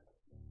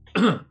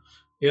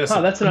 yes.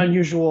 Oh, that's an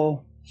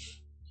unusual.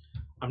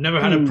 I've never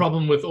had a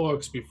problem with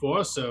orcs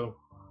before, so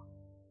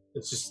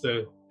it's just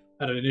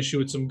had an issue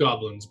with some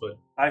goblins, but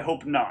I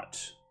hope not.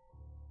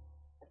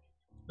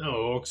 No,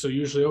 orcs are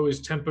usually always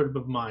tempered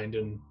of mind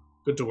and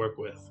good to work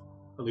with.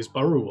 At least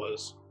Baru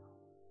was.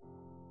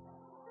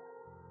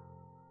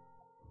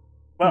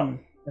 Well,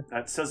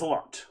 that says a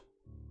lot.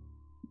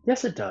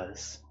 Yes, it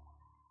does.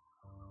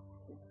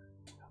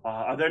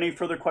 Are there any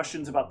further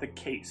questions about the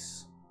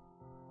case?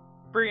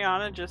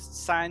 Brianna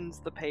just signs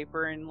the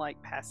paper and like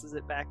passes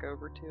it back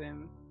over to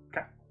him.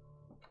 Okay.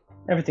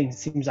 Everything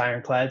seems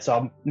ironclad, so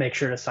I'll make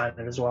sure to sign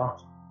it as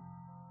well.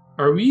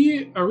 Are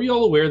we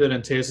all aware that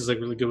Antaeus is like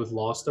really good with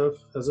law stuff?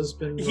 Has this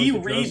been? He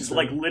reads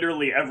like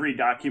literally every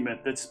document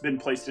that's been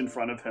placed in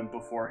front of him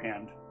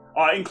beforehand,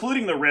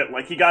 including the writ.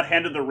 Like he got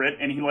handed the writ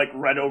and he like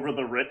read over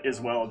the writ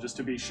as well, just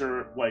to be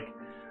sure like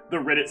the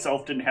writ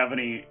itself didn't have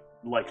any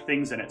like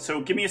things in it. So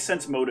give me a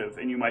sense motive,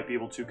 and you might be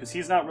able to, because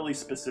he's not really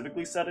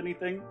specifically said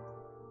anything.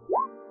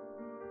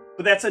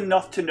 But that's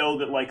enough to know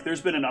that, like,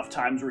 there's been enough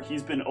times where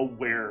he's been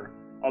aware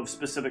of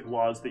specific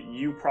laws that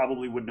you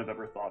probably wouldn't have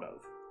ever thought of.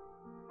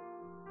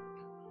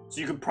 So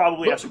you could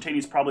probably ascertain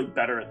he's probably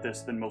better at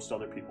this than most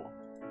other people.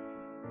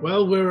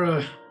 Well,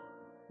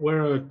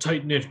 we're a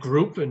tight-knit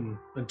group, and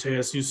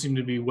Teus, you seem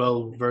to be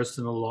well versed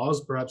in the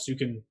laws. Perhaps you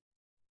can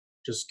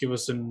just give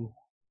us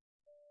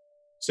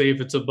say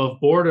if it's above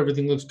board,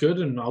 everything looks good,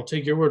 and I'll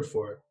take your word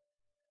for it.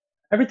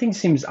 Everything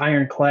seems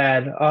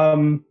ironclad.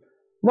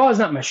 Law is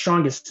not my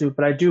strongest suit,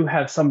 but I do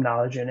have some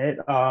knowledge in it.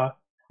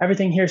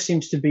 Everything here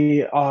seems to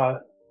be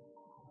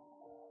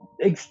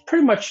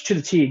pretty much to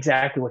the T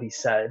exactly what he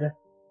said.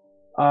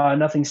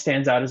 Nothing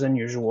stands out as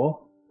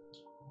unusual.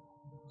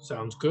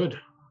 Sounds good.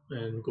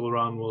 And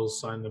Gulran will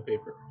sign the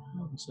paper.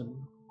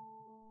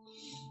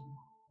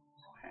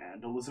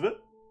 And Elizabeth?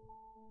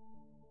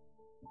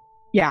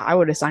 Yeah, I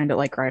would have signed it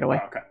like right away.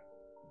 Okay.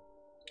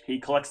 He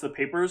collects the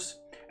papers,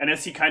 and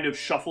as he kind of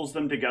shuffles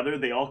them together,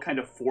 they all kind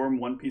of form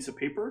one piece of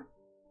paper,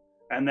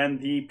 and then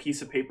the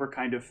piece of paper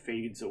kind of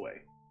fades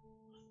away.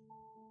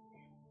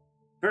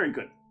 Very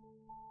good.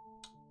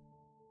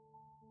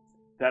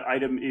 That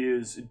item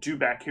is due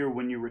back here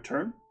when you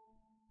return.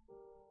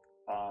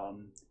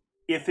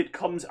 If it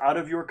comes out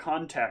of your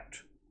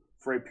contact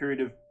for a period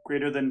of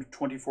greater than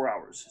 24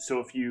 hours, so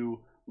if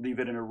you leave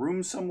it in a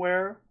room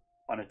somewhere,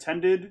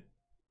 unattended,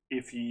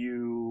 if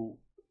you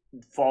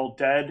fall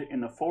dead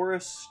in the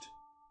forest,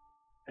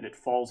 and it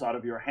falls out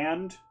of your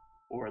hand,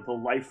 or the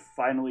life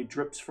finally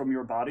drips from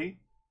your body,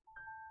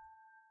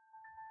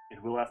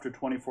 it will, after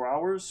 24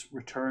 hours,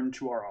 return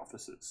to our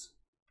offices.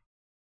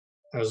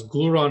 Has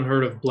Gluron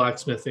heard of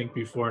Blacksmith Inc.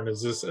 before, and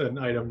is this an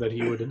item that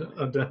he would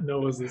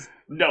know as this?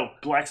 No,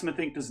 Blacksmith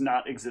Inc. does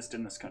not exist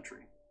in this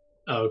country.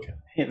 Oh, okay.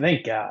 Yeah,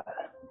 thank God.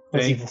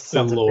 Thank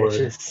the Lord.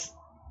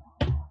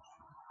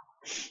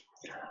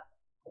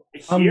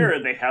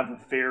 Here, they have a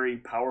very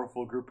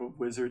powerful group of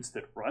wizards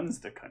that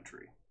runs the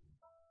country.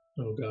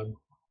 Oh, God.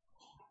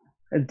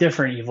 A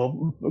different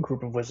evil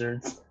group of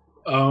wizards.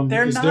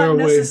 They're not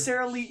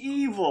necessarily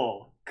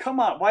evil. Come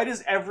on, why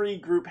does every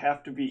group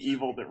have to be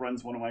evil that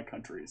runs one of my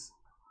countries?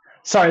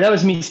 Sorry, that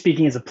was me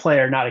speaking as a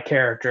player, not a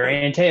character.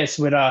 Antaeus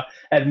would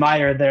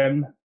admire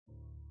them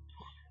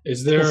to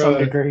some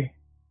degree.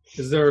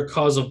 Is there a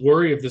cause of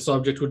worry if this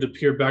object would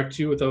appear back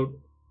to you without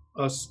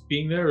us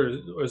being there,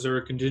 or is there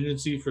a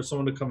contingency for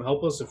someone to come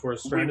help us if we're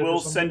stranded? We will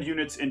send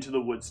units into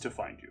the woods to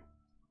find you.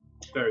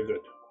 Very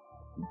good.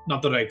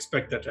 Not that I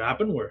expect that to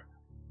happen. We're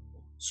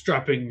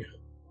strapping,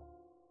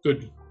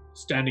 good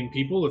standing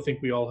people. I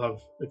think we all have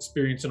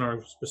experience in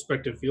our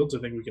respective fields. I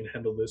think we can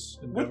handle this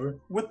endeavor.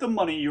 With the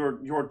money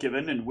you're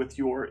given and with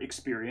your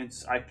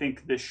experience, I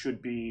think this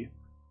should be...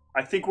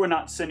 I think we're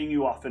not sending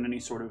you off in any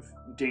sort of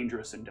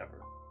dangerous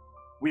endeavor.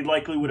 We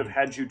likely would have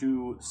had you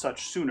do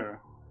such sooner,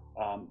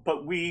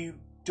 but we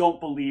don't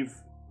believe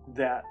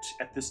that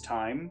at this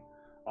time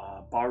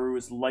Baru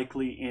is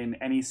likely in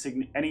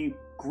any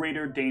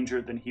greater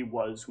danger than he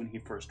was when he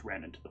first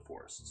ran into the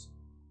forests.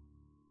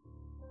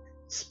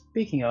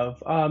 Speaking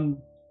of,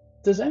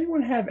 does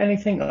anyone have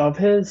anything of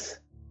his?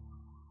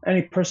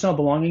 Any personal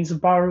belongings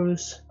of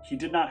Baru's? He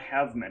did not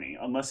have many,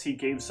 unless he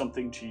gave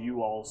something to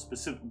you all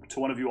to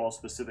one of you all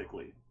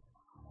specifically.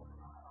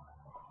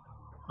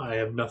 I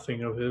have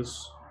nothing of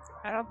his.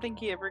 I don't think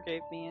he ever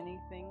gave me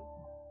anything.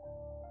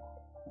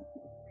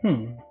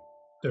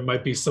 There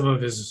might be some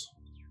of his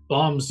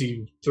bombs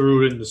he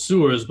threw in the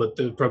sewers, but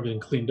they've probably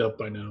been cleaned up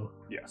by now.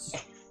 Yes.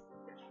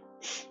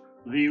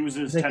 The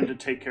oozes tend to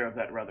take care of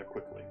that rather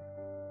quickly.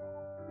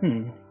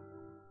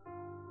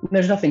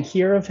 There's nothing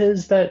here of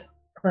his that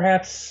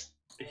perhaps...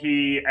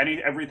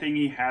 Everything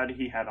he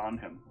had on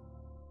him.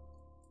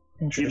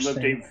 He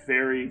lived a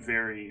very,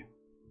 very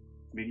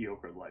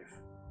mediocre life.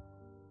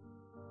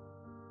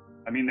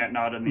 I mean that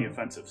not in the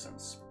offensive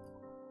sense.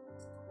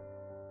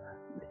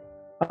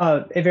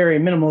 A very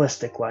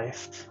minimalistic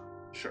life.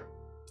 Sure.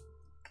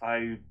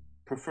 I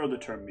prefer the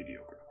term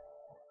mediocre.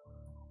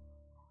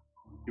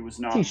 He was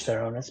not... Teach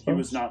their own, I suppose. He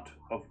was not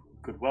of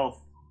good wealth.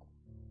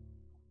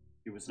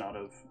 He was not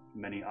of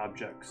many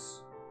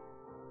objects.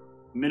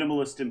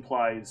 Minimalist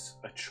implies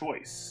a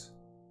choice.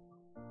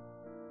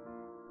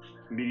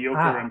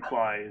 Mediocre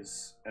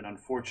implies an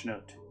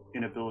unfortunate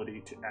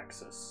inability to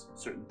access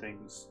certain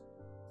things.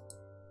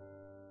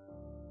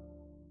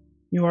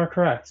 You are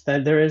correct.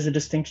 That there is a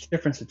distinct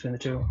difference between the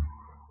two.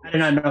 I do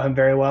not know him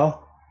very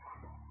well.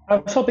 I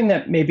was hoping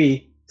that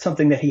maybe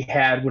something that he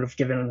had would have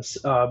given us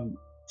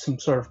some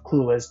sort of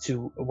clue as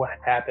to what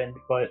happened,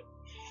 but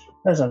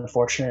that's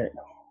unfortunate.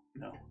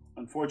 No.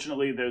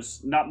 Unfortunately,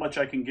 there's not much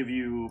I can give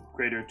you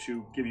greater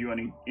to give you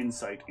any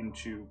insight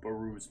into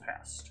Baru's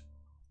past.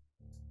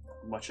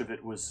 Much of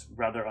it was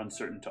rather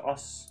uncertain to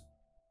us,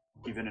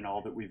 even in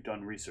all that we've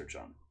done research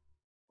on.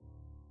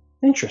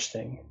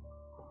 Interesting.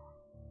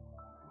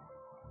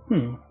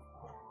 And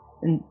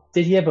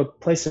did he have a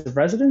place of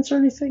residence or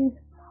anything?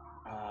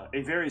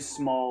 A very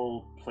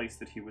small place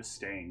that he was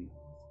staying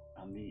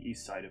on the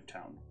east side of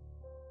town.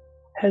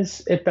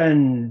 Has it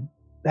been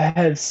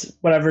has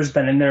whatever's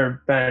been in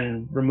there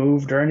been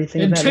removed or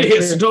anything? And of that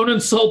Teus, nature? don't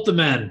insult the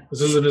man.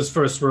 This isn't his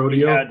first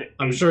rodeo. had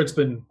I'm a sure it's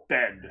been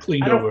Bed.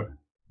 cleaned I don't- over.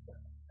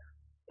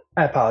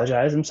 I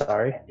apologize. I'm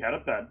sorry. He had a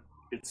bed.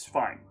 It's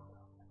fine.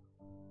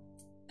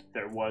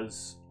 There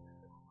was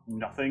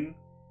nothing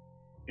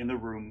in the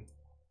room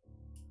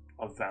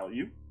of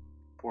value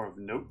or of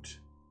note.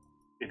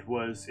 It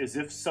was as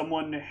if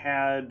someone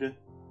had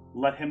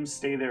let him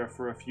stay there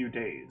for a few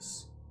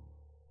days.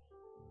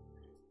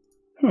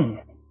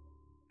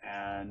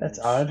 And That's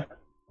odd.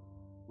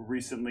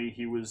 recently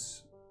he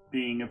was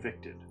being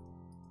evicted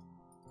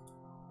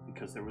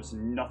because there was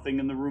nothing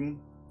in the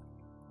room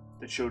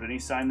that showed any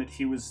sign that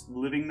he was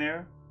living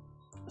there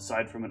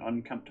aside from an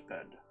unkempt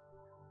bed.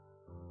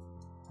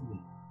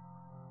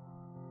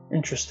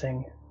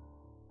 Interesting.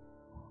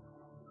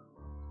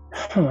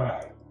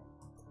 Huh.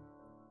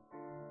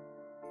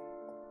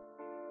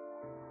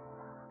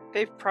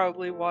 They've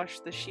probably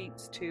washed the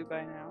sheets too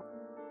by now.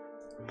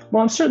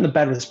 Well, I'm certain the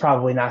bed was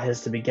probably not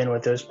his to begin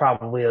with. It was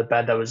probably a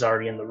bed that was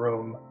already in the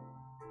room.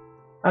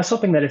 I was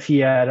hoping that if he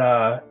had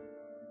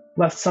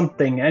left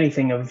something,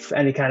 anything of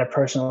any kind of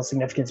personal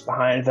significance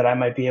behind, that I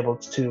might be able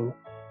to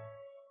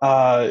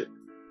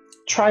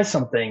try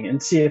something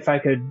and see if I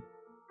could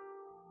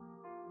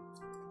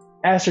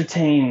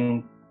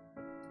ascertain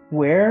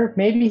where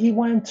maybe he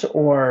went,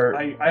 or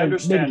I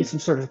understand. maybe get some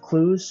sort of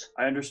clues.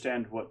 I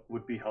understand what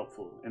would be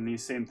helpful, and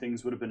these same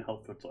things would have been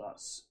helpful to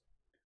us.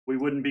 We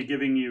wouldn't be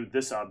giving you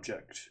this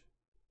object.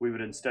 We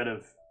would instead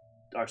of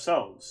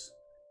ourselves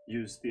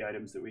use the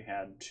items that we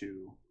had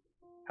to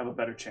have a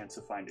better chance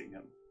of finding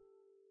him.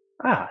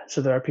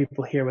 So there are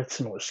people here with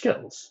similar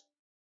skills.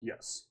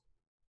 Yes.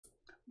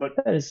 But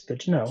That is good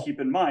to know.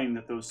 keep in mind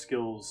that those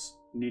skills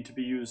need to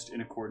be used in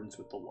accordance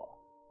with the law.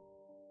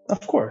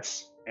 Of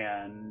course.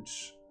 And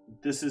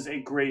this is a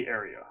gray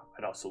area,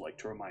 I'd also like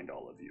to remind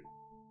all of you.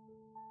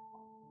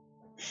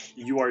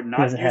 You are not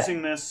doesn't have-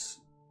 using this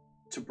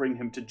to bring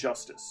him to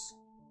justice.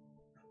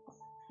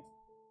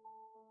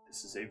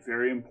 This is a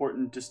very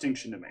important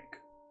distinction to make.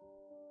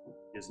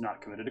 He has not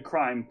committed a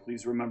crime,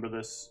 please remember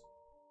this.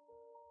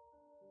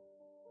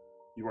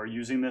 You are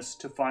using this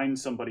to find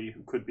somebody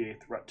who could be a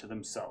threat to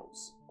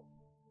themselves.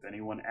 If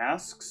anyone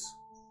asks,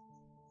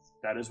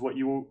 that is what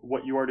you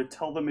are to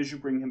tell them as you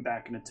bring him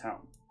back into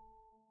town.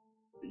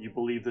 That you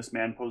believe this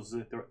man poses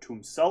a threat to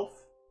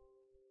himself,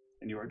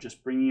 and you are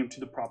just bringing him to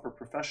the proper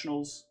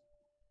professionals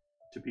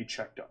to be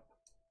checked up.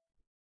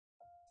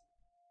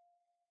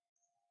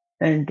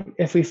 And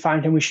if we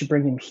find him, we should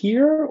bring him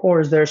here, or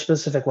is there a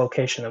specific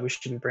location that we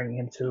should be bringing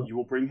him to? You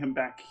will bring him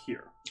back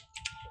here.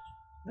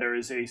 There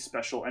is a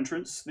special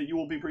entrance that you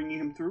will be bringing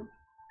him through.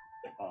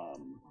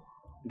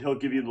 And he'll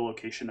give you the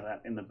location of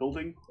that in the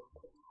building.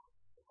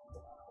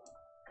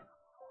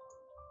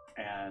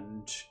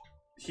 And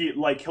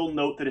he'll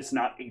note that it's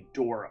not a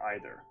door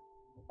either.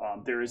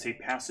 There is a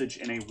passage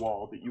in a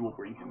wall that you will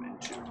bring him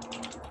into.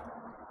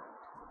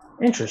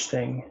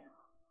 Interesting.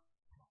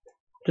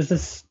 Does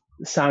this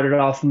sound at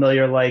all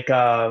familiar, like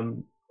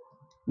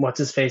what's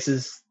his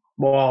face's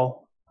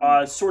wall?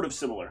 Sort of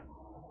similar.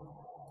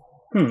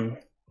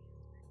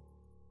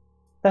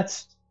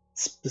 That's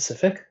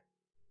specific.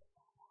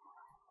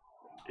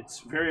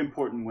 It's very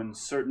important when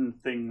certain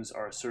things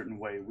are a certain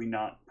way, we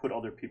not put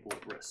other people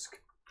at risk.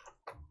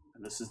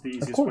 And this is the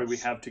easiest way we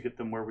have to get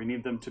them where we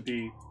need them to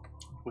be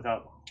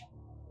without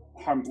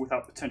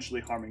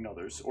potentially harming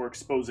others or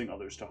exposing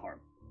others to harm.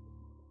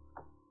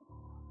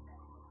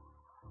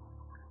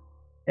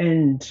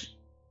 And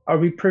are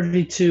we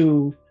privy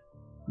to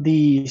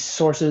the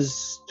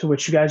sources to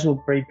which you guys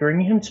will be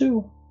bringing him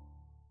to?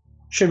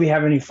 Should we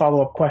have any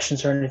follow-up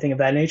questions or anything of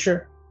that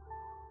nature?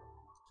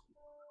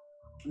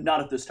 Not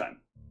at this time.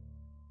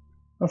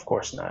 Of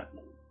course not.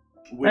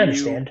 When I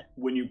understand.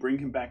 When you bring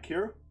him back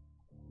here,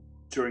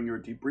 during your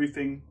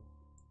debriefing,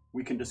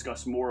 we can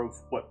discuss more of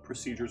what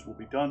procedures will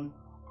be done.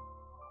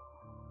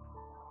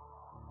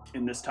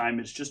 In this time,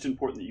 it's just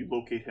important that you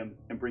locate him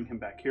and bring him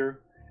back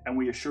here. And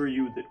we assure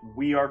you that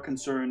we are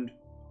concerned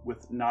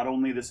with not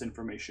only this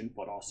information,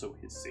 but also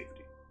his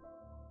safety.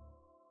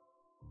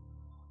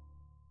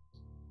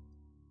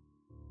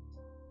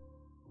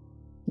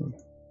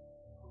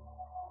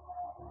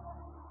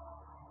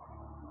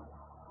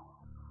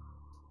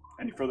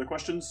 Any further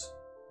questions?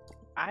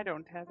 I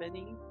don't have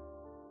any.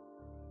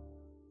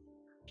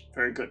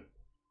 Very good.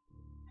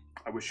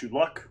 I wish you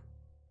luck.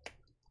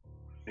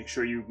 Make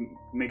sure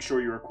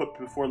you're equipped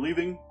before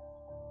leaving.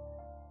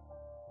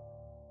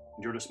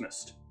 You're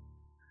dismissed.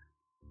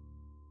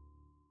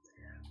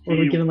 Were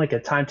we given like a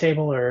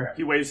timetable, or?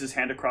 He waves his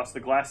hand across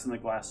the glass and the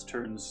glass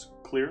turns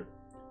clear.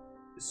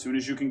 As soon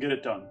as you can get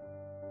it done.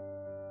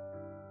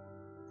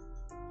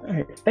 All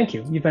right, thank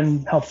you. You've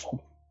been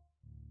helpful.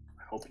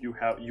 I hope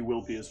you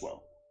will be as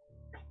well.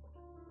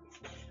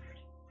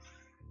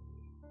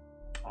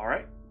 All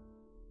right.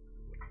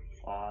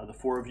 The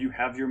four of you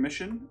have your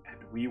mission, and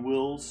we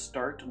will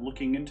start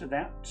looking into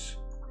that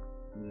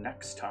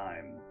next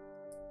time.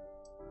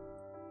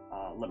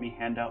 Let me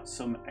hand out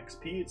some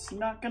XP. It's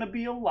not going to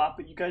be a lot,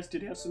 but you guys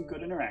did have some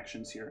good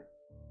interactions here.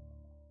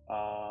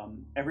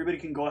 Everybody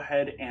can go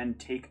ahead and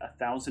take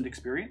 1,000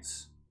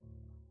 experience.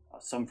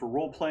 Some for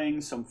role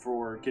playing, some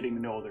for getting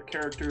to know their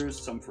characters,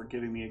 some for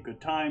giving me a good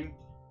time.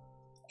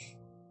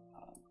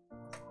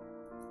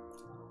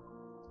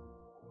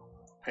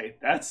 Hey,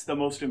 that's the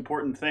most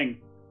important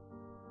thing.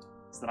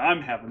 Is that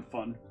I'm having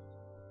fun.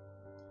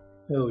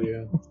 Hell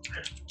yeah.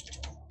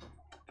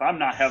 If I'm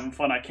not having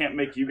fun, I can't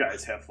make you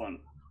guys have fun.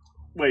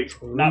 Wait,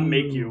 not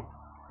make you.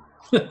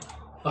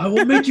 I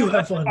will make you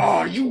have fun.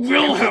 Oh, you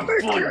will have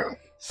fun!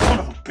 Son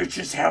of a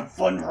bitches, have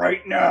fun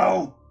right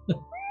now!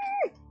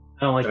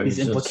 I don't like these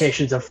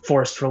implications of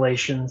forced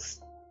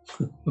relations.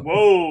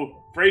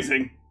 Whoa,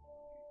 phrasing.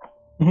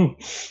 I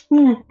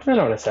know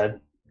what I said.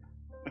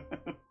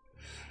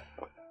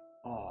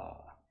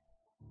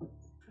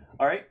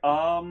 Alright,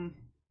 I'm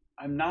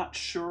not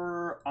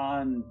sure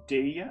on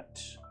day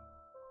yet.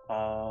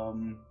 A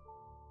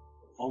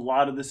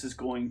lot of this is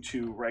going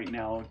to, right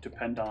now,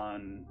 depend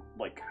on,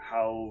 like,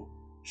 how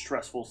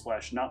stressful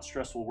 / not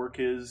stressful work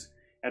is,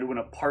 and when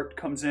a part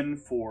comes in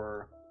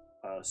for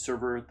a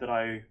server that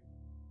I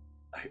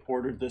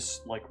ordered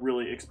this, like,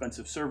 really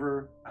expensive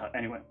server.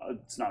 Anyway,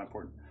 it's not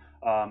important.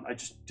 I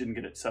just didn't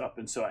get it set up,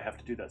 and so I have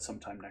to do that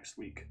sometime next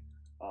week,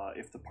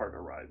 if the part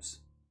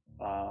arrives.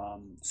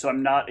 So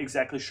I'm not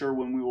exactly sure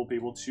when we will be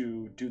able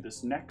to do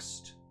this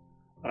next,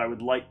 but I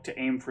would like to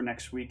aim for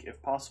next week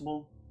if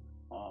possible.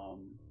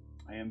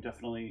 I am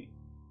definitely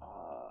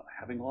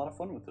having a lot of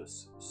fun with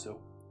this, so.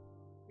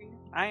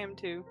 I am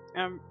too.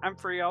 I'm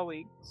free all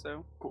week,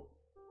 so. Cool.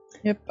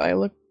 Yep, I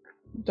looked.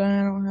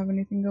 I don't have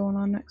anything going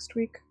on next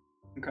week.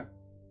 Okay.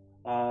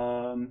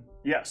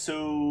 Yeah,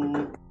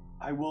 so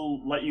I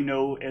will let you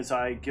know as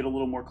I get a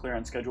little more clear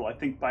on schedule. I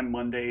think by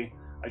Monday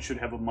I should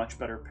have a much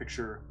better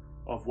picture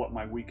of what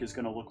my week is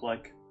going to look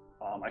like.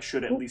 I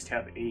should at least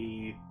have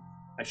a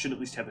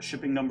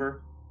shipping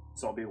number,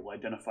 so I'll be able to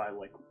identify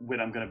like when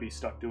I'm going to be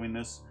stuck doing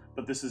this.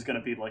 But this is going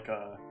to be like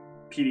a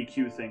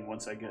PDQ thing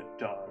once I get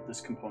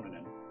this component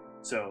in.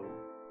 So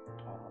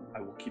I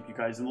will keep you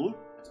guys in the loop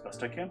as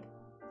best I can.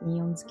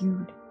 Sounds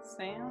good.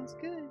 Sounds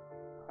good.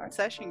 All right.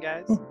 Session,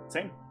 guys.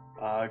 Same.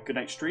 Good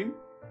night, stream.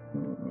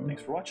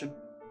 Thanks for watching.